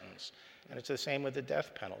the sentence. And it's the same with the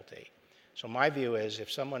death penalty. So my view is if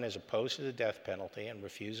someone is opposed to the death penalty and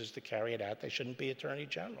refuses to carry it out, they shouldn't be attorney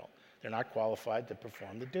general. They're not qualified to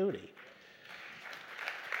perform the duty.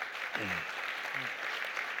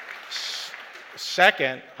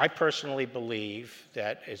 Second, I personally believe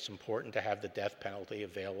that it's important to have the death penalty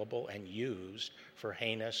available and used for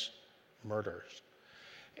heinous murders.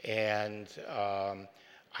 And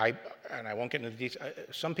I won't get into the details.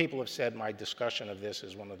 Some people have said my discussion of this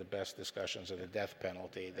is one of the best discussions of the death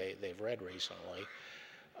penalty they've read recently.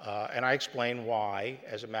 And I explain why,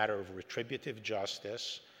 as a matter of retributive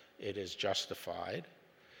justice, it is justified.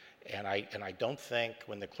 And I don't think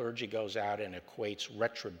when the clergy goes out and equates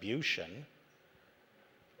retribution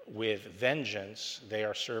with vengeance, they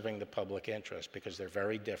are serving the public interest, because they're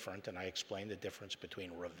very different, and I explain the difference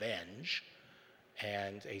between revenge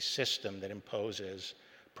and a system that imposes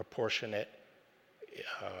proportionate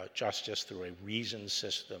justice through a reasoned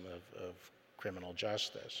system of criminal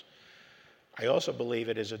justice. I also believe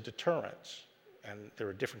it is a deterrence, and there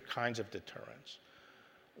are different kinds of deterrence.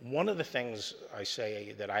 One of the things I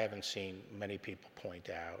say that I haven't seen many people point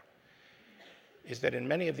out is that in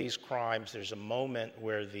many of these crimes, there's a moment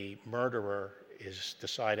where the murderer is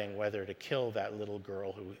deciding whether to kill that little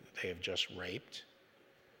girl who they have just raped,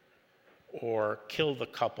 or kill the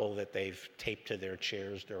couple that they've taped to their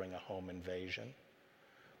chairs during a home invasion,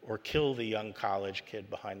 or kill the young college kid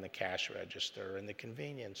behind the cash register in the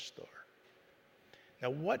convenience store. Now,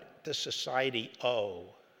 what does society owe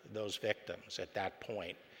those victims at that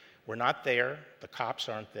point? We're not there, the cops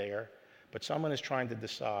aren't there, but someone is trying to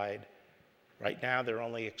decide. Right now, they're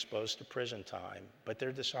only exposed to prison time, but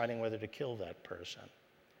they're deciding whether to kill that person.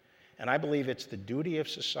 And I believe it's the duty of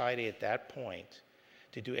society at that point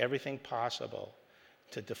to do everything possible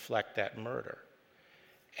to deflect that murder.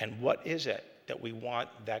 And what is it that we want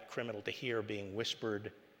that criminal to hear being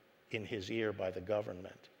whispered in his ear by the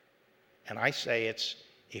government? And I say it's,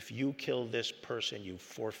 if you kill this person, you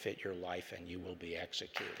forfeit your life and you will be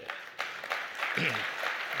executed.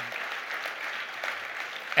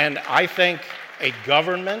 And I think a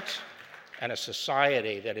government and a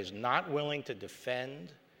society that is not willing to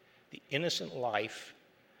defend the innocent life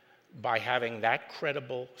by having that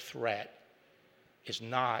credible threat is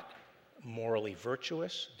not morally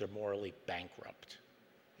virtuous, they're morally bankrupt.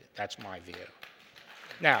 That's my view.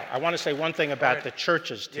 Now, I want to say one thing about the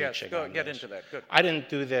church's teaching. Yes, get into that. Good. I didn't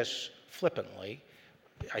do this flippantly.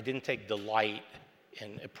 I didn't take delight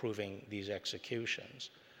in approving these executions.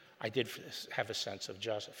 I did have a sense of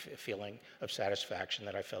feeling of satisfaction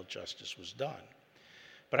that I felt justice was done.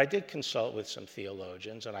 But I did consult with some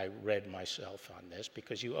theologians, and I read myself on this,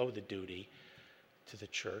 because you owe the duty to the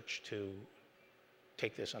church to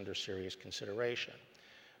take this under serious consideration.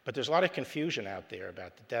 But there's a lot of confusion out there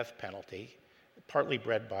about the death penalty, partly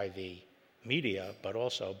bred by the media, but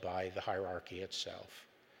also by the hierarchy itself.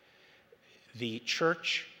 The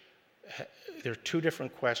church, there are two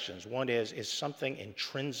different questions. One is something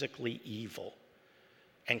intrinsically evil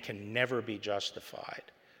and can never be justified,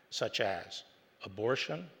 such as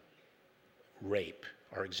abortion, rape,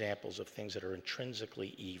 are examples of things that are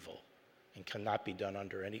intrinsically evil and cannot be done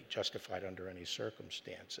justified under any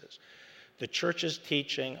circumstances. The church's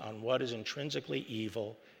teaching on what is intrinsically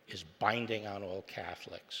evil is binding on all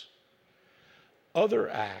Catholics. Other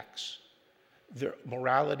acts, their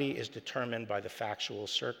morality is determined by the factual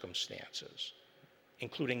circumstances,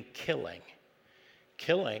 including killing.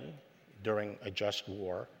 Killing during a just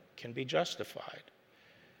war can be justified.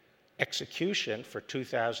 Execution for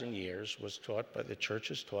 2,000 years was taught by the church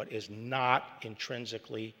is taught is not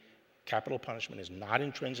intrinsically, capital punishment is not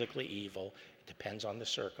intrinsically evil. It depends on the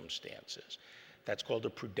circumstances. That's called a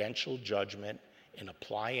prudential judgment in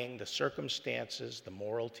applying the circumstances, the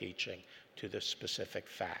moral teaching, to the specific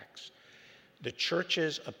facts. The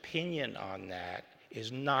church's opinion on that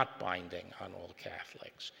is not binding on all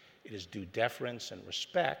Catholics. It is due deference and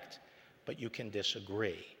respect, but you can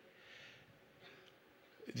disagree.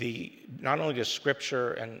 Not only does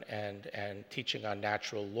Scripture and teaching on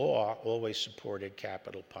natural law always supported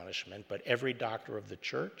capital punishment, but every doctor of the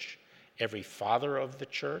church, every father of the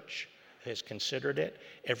church has considered it.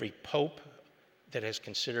 Every pope that has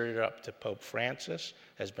considered it up to Pope Francis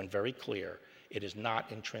has been very clear. It is not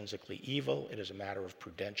intrinsically evil. It is a matter of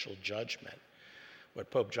prudential judgment. What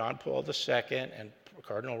Pope John Paul II and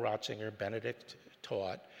Cardinal Ratzinger Benedict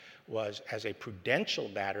taught was, as a prudential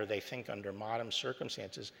matter, they think under modern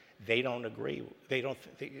circumstances, they don't agree. They don't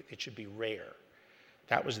think it should be rare.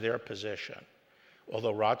 That was their position.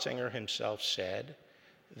 Although Ratzinger himself said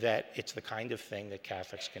that it's the kind of thing that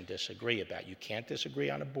Catholics can disagree about. You can't disagree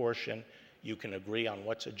on abortion. You can agree on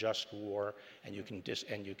what's a just war, and you can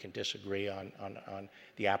disagree on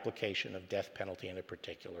the application of death penalty in a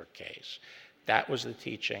particular case. That was the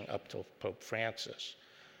teaching up till Pope Francis.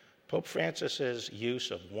 Pope Francis's use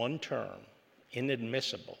of one term,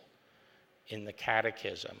 inadmissible, in the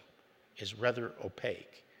catechism is rather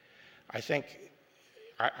opaque.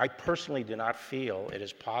 I personally do not feel it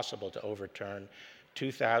is possible to overturn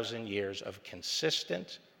 2,000 years of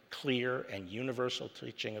consistent, clear, and universal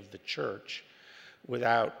teaching of the Church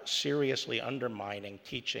without seriously undermining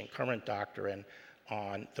current doctrine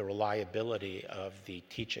on the reliability of the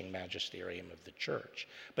teaching magisterium of the Church.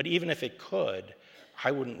 But even if it could,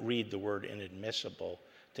 I wouldn't read the word inadmissible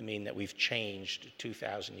to mean that we've changed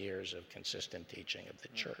 2,000 years of consistent teaching of the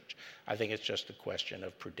Church. I think it's just a question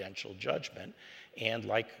of prudential judgment. And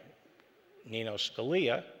like Nino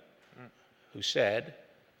Scalia, who said,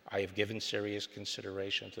 I have given serious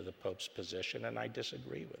consideration to the Pope's position, and I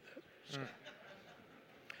disagree with it. So.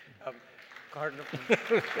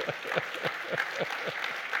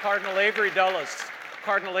 Cardinal Avery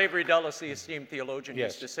Dulles, the esteemed theologian,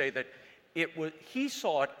 used to say that he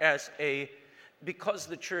saw it as because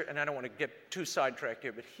the church, and I don't want to get too sidetracked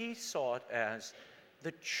here, but he saw it as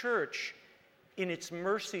the church, in its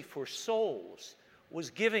mercy for souls, was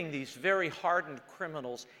giving these very hardened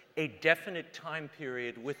criminals a definite time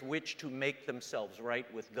period with which to make themselves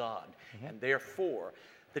right with God. Mm-hmm. And therefore,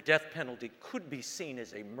 the death penalty could be seen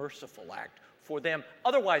as a merciful act for them.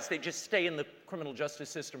 Otherwise, they just stay in the criminal justice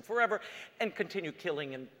system forever and continue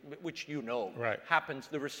killing, which happens.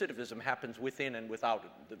 The recidivism happens within and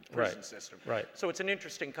without the prison system. Right. So it's an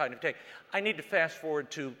interesting kind of take. I need to fast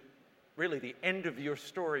forward to really the end of your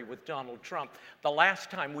story with Donald Trump. The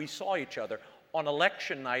last time we saw each other on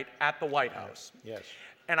election night at the White House. Yes.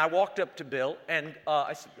 And I walked up to Bill and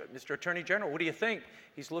I said, Mr. Attorney General, what do you think?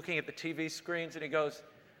 He's looking at the TV screens and he goes,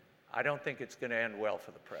 I don't think it's going to end well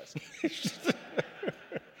for the president.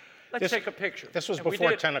 Let's take a picture. This was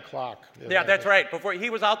before 10 o'clock. Yeah, that's right. He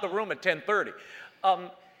was out the room at 10:30.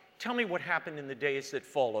 Tell me what happened in the days that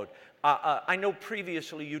followed. I know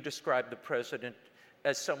previously you described the president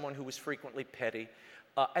as someone who was frequently petty.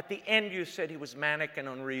 At the end, you said he was manic and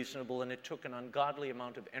unreasonable, and it took an ungodly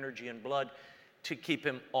amount of energy and blood to keep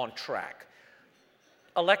him on track.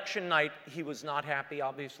 Election night, he was not happy,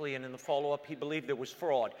 obviously, and in the follow-up, he believed there was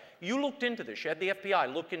fraud. You looked into this. You had the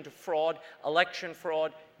FBI look into fraud, election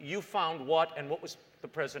fraud. You found what, and what was the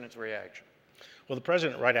president's reaction? Well, the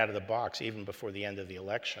president, right out of the box, even before the end of the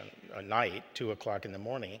election night, 2 o'clock in the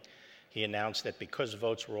morning, he announced that because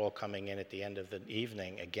votes were all coming in at the end of the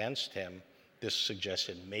evening against him, this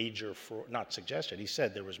suggested major fraud, not suggested, he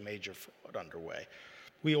said there was major fraud underway.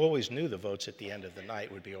 We always knew the votes at the end of the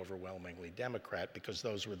night would be overwhelmingly Democrat because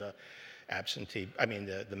those were the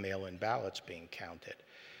the mail-in ballots being counted.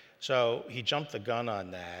 So he jumped the gun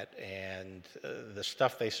on that, and the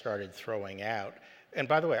stuff they started throwing out. And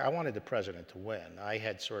by the way, I wanted the president to win. I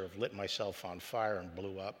had sort of lit myself on fire and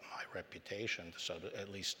blew up my reputation, so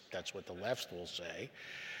at least that's what the left will say,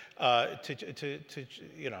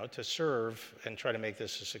 to serve and try to make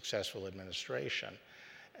this a successful administration.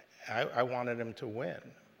 I wanted him to win,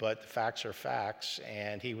 but the facts are facts,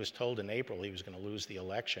 and he was told in April he was going to lose the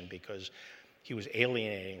election because he was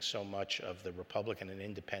alienating so much of the Republican and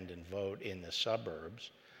independent vote in the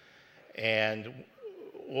suburbs. And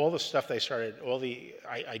all the stuff they started,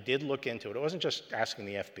 I did look into it. It wasn't just asking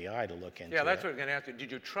the FBI to look into it. Yeah, that's what I was going to ask you.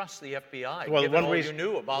 Did you trust the FBI, well, given all you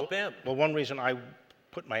knew about them? Well, one reason I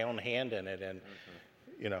put my own hand in it and,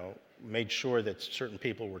 made sure that certain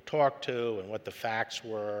people were talked to and what the facts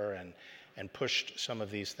were and pushed some of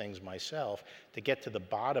these things myself to get to the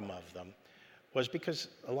bottom of them was because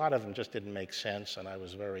a lot of them just didn't make sense and I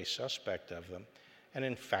was very suspect of them. And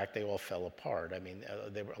in fact, they all fell apart. I mean,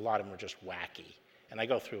 a lot of them were just wacky. And I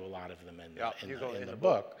go through a lot of them in the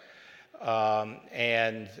book.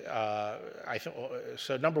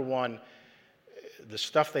 So number one, the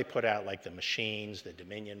stuff they put out, like the machines, the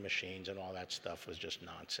Dominion machines and all that stuff was just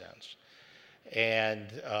nonsense. And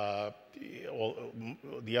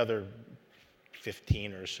the other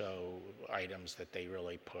 15 or so items that they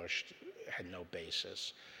really pushed had no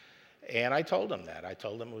basis. And I told them that. I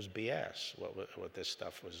told them it was BS, what this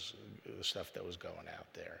stuff was, the stuff that was going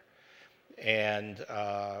out there. And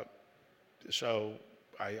so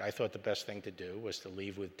I thought the best thing to do was to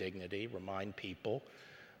leave with dignity, remind people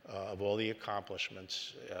of all the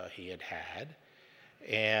accomplishments he had had,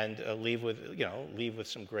 and leave with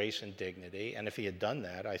some grace and dignity. And if he had done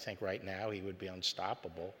that, I think right now he would be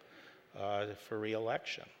unstoppable for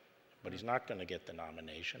re-election. But he's not going to get the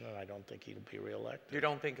nomination, and I don't think he'll be re-elected. You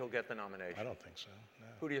don't think he'll get the nomination? I don't think so, no.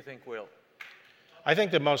 Who do you think will? I think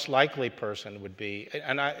the most likely person would be,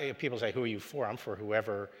 and people say, who are you for? I'm for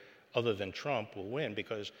whoever other than Trump will win,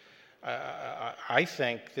 because I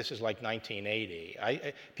think this is like 1980.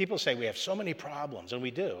 People say we have so many problems, and we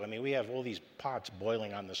do. I mean, we have all these pots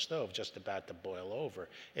boiling on the stove just about to boil over.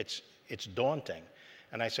 It's daunting.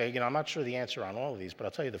 And I say, I'm not sure the answer on all of these, but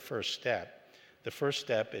I'll tell you the first step. The first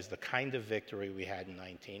step is the kind of victory we had in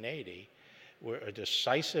 1980, where a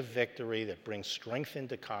decisive victory that brings strength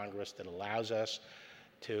into Congress that allows us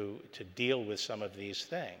to deal with some of these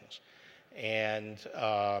things. And,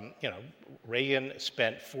 Reagan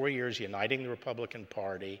spent 4 years uniting the Republican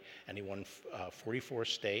Party, and he won 44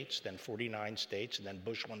 states, then 49 states, and then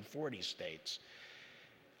Bush won 40 states.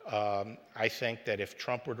 I think that if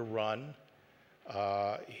Trump were to run,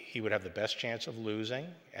 he would have the best chance of losing,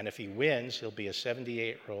 and if he wins, he'll be a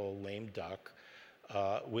 78-year-old lame duck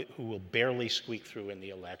who will barely squeak through in the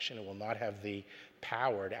election and will not have the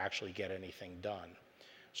power to actually get anything done.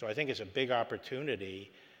 So I think it's a big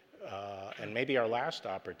opportunity, and maybe our last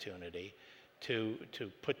opportunity, to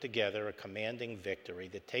put together a commanding victory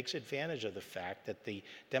that takes advantage of the fact that the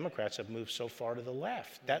Democrats have moved so far to the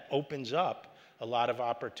left. That opens up a lot of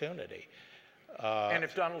opportunity. And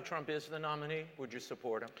if Donald Trump is the nominee, would you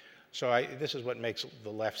support him? So this is what makes the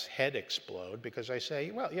left's head explode, because I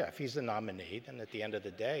say, well, yeah, if he's the nominee, then at the end of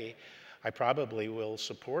the day, I probably will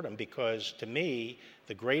support him, because to me,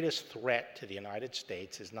 the greatest threat to the United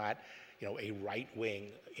States is not, a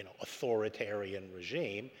right-wing, authoritarian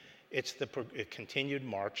regime. It's the continued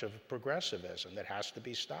march of progressivism that has to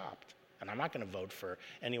be stopped. And I'm not going to vote for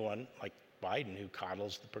anyone like Biden who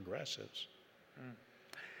coddles the progressives.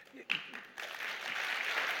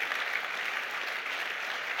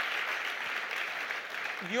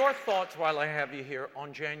 Your thoughts, while I have you here,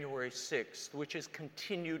 on January 6th, which has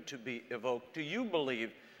continued to be evoked. Do you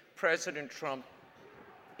believe President Trump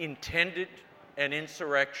intended an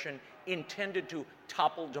insurrection, intended to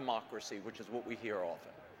topple democracy, which is what we hear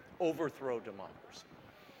often, overthrow democracy?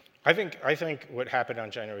 I think what happened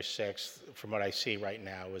on January 6th, from what I see right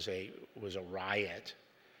now, was a riot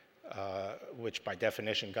which by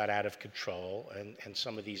definition got out of control, and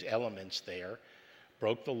some of these elements there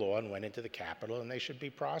broke the law and went into the Capitol, and they should be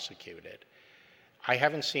prosecuted. I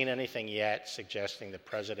haven't seen anything yet suggesting the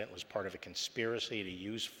president was part of a conspiracy to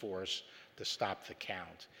use force to stop the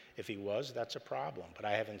count. If he was, that's a problem, but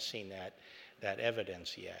I haven't seen that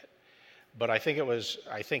evidence yet. But I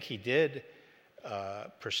think he did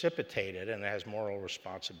precipitate it and has moral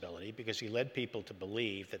responsibility because he led people to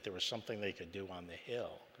believe that there was something they could do on the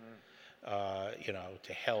Hill.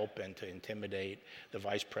 To help and to intimidate the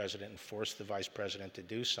vice president and force the vice president to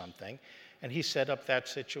do something. And he set up that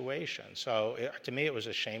situation. So to me, it was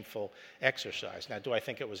a shameful exercise. Now, do I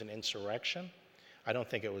think it was an insurrection? I don't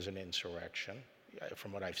think it was an insurrection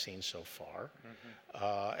from what I've seen so far.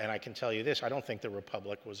 And I can tell you this, I don't think the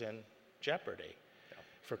Republic was in jeopardy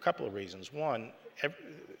for a couple of reasons. One,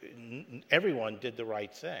 everyone did the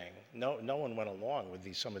right thing. No one went along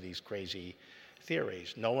with some of these crazy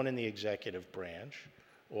theories. No one in the executive branch.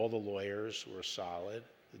 All the lawyers were solid.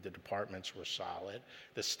 The departments were solid.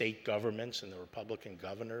 The state governments and the Republican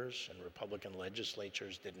governors and Republican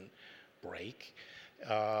legislatures didn't break.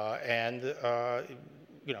 All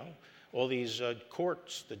these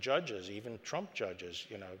courts, the judges, even Trump judges,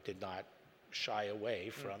 did not shy away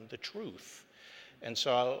from the truth. And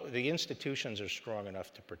so the institutions are strong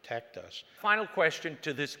enough to protect us. Final question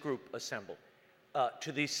to this group assembled.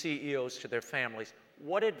 To these CEOs, to their families,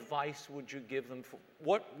 what advice would you give them?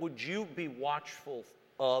 What would you be watchful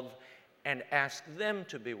of and ask them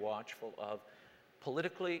to be watchful of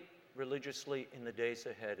politically, religiously in the days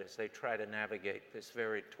ahead as they try to navigate this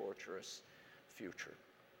very torturous future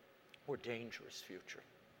or dangerous future?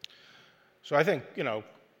 So I think,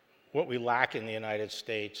 what we lack in the United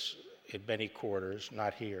States in many quarters,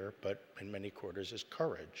 not here, but in many quarters, is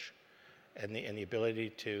courage and the ability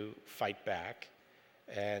to fight back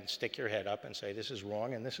and stick your head up and say, this is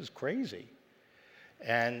wrong and this is crazy.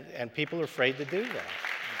 And people are afraid to do that.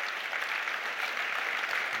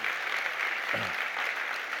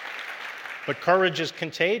 But courage is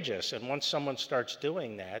contagious, and once someone starts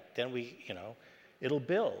doing that, then it'll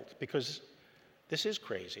build, because this is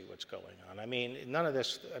crazy what's going on. I mean, none of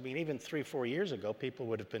this, even 3-4 years ago, people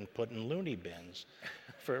would have been put in loony bins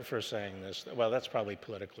for saying this. Well, that's probably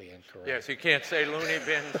politically incorrect. Yes, you can't say loony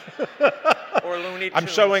bins or loony tunes. I'm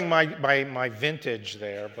showing my vintage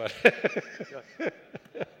there, but.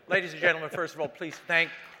 Ladies and gentlemen, first of all, please thank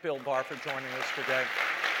Bill Barr for joining us today.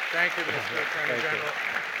 Thank you, Mr. Attorney General.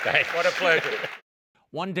 Thanks. What a pleasure.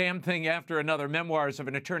 One Damn Thing After Another, Memoirs of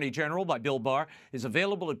an Attorney General by Bill Barr, is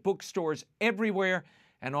available at bookstores everywhere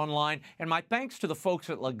and online. And my thanks to the folks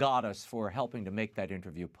at Legatus for helping to make that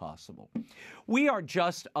interview possible. We are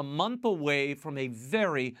just a month away from a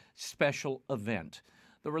very special event,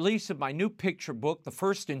 the release of my new picture book, the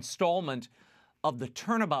first installment of the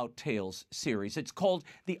Turnabout Tales series. It's called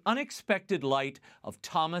The Unexpected Light of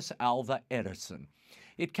Thomas Alva Edison.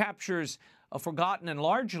 It captures a forgotten and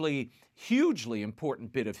largely hugely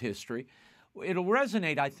important bit of history. It'll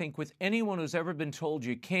resonate, I think, with anyone who's ever been told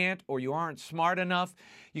you can't or you aren't smart enough.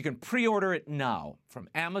 You can pre-order it now from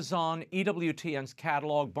Amazon, EWTN's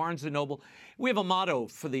catalog, Barnes & Noble. We have a motto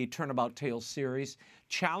for the Turnabout Tales series: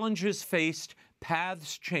 challenges faced,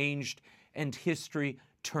 paths changed, and history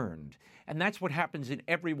turned. And that's what happens in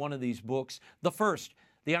every one of these books. The first,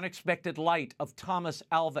 The Unexpected Light of Thomas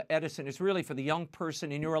Alva Edison, is really for the young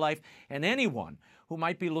person in your life and anyone who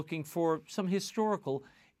might be looking for some historical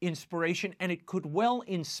inspiration, and it could well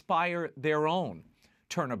inspire their own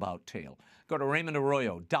turnabout tale. Go to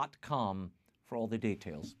RaymondArroyo.com for all the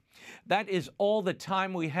details. That is all the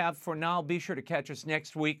time we have for now. Be sure to catch us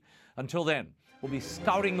next week. Until then, we'll be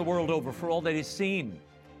scouting the world over for all that is seen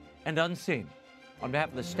and unseen. On behalf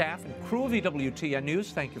of the staff and crew of EWTN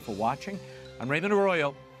News, thank you for watching. I'm Raymond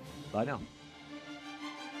Arroyo. Bye now.